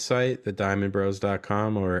website,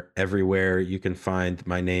 thediamondbros.com, or everywhere you can find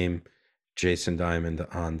my name, Jason Diamond,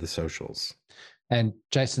 on the socials. And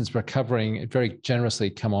Jason's recovering, very generously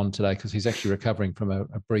come on today because he's actually recovering from a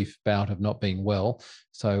brief bout of not being well.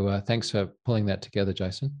 So thanks for pulling that together,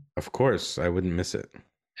 Jason. Of course, I wouldn't miss it.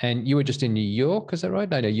 And you were just in New York, is that right?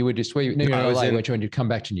 No, you were just where you? No, you're in LA. Weren't you? When you come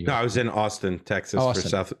back to New York? No, I was in Austin, Texas, for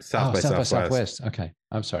South by Southwest. Okay,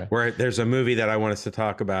 I'm sorry. Where there's a movie that I want us to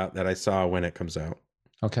talk about that I saw when it comes out.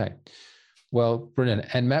 Okay. Well, brilliant.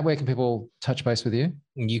 And Matt, where can people touch base with you?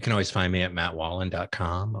 You can always find me at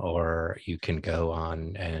mattwallen.com, or you can go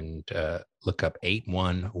on and look up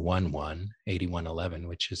 8111,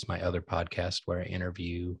 which is my other podcast where I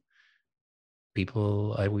interview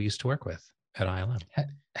people we used to work with at ILM.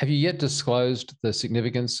 Have you yet disclosed the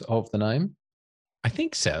significance of the name? I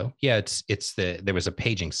think so. Yeah, there was a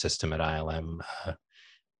paging system at ILM,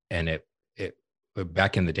 and it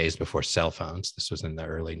back in the days before cell phones, this was in the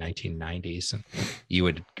early 1990s, and you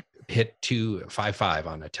would hit 255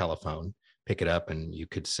 on a telephone, pick it up, and you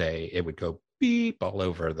could say, it would go beep all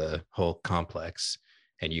over the whole complex,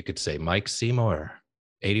 and you could say, Mike Seymour,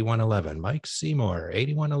 8111, Mike Seymour,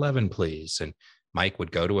 8111, please. And Mike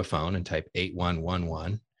would go to a phone and type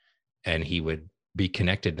 8111, and he would be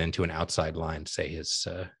connected then to an outside line, say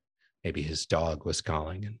maybe his dog was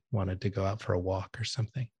calling and wanted to go out for a walk or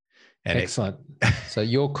something. And excellent. So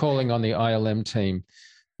you're calling on the ILM team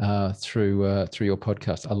through your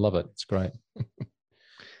podcast. I love it. It's great.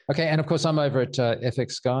 Okay, and of course, I'm over at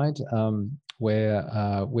FX Guide,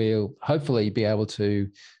 where we'll hopefully be able to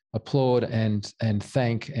applaud and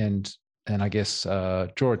thank and I guess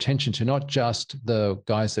draw attention to not just the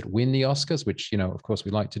guys that win the Oscars, which of course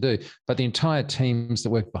we like to do, but the entire teams that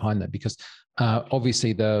work behind them, because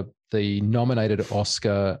obviously the nominated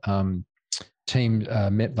Oscar team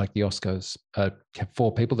like the Oscars have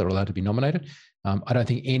 4 people that are allowed to be nominated. I don't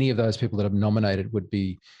think any of those people that are nominated would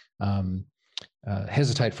be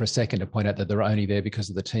hesitate for a second to point out that they're only there because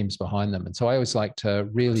of the teams behind them. And so I always like to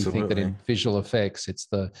really think that in visual effects, it's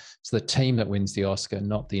the team that wins the Oscar,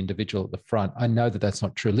 not the individual at the front. I know that that's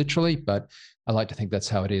not true literally, but I like to think that's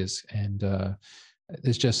how it is. And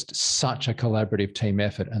there's just such a collaborative team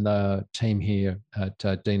effort. And the team here at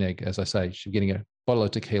DNEG, as I say, should be getting a bottle of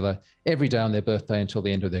tequila every day on their birthday until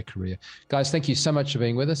the end of their career. Guys, thank you so much for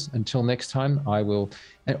being with us. Until next time,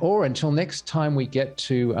 until next time we get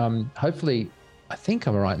to, hopefully, I think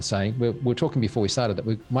I'm right in saying, we were talking before we started that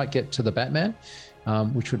we might get to the Batman,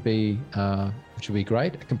 which would be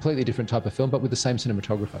great. A completely different type of film, but with the same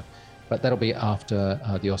cinematographer. But that'll be after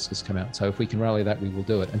the Oscars come out. So if we can rally that, we will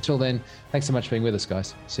do it. Until then, thanks so much for being with us,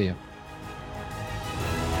 guys. See you.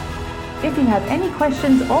 If you have any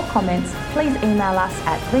questions or comments, please email us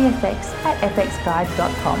at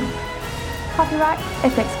vfx@fxguide.com. Copyright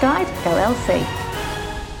FX Guide LLC.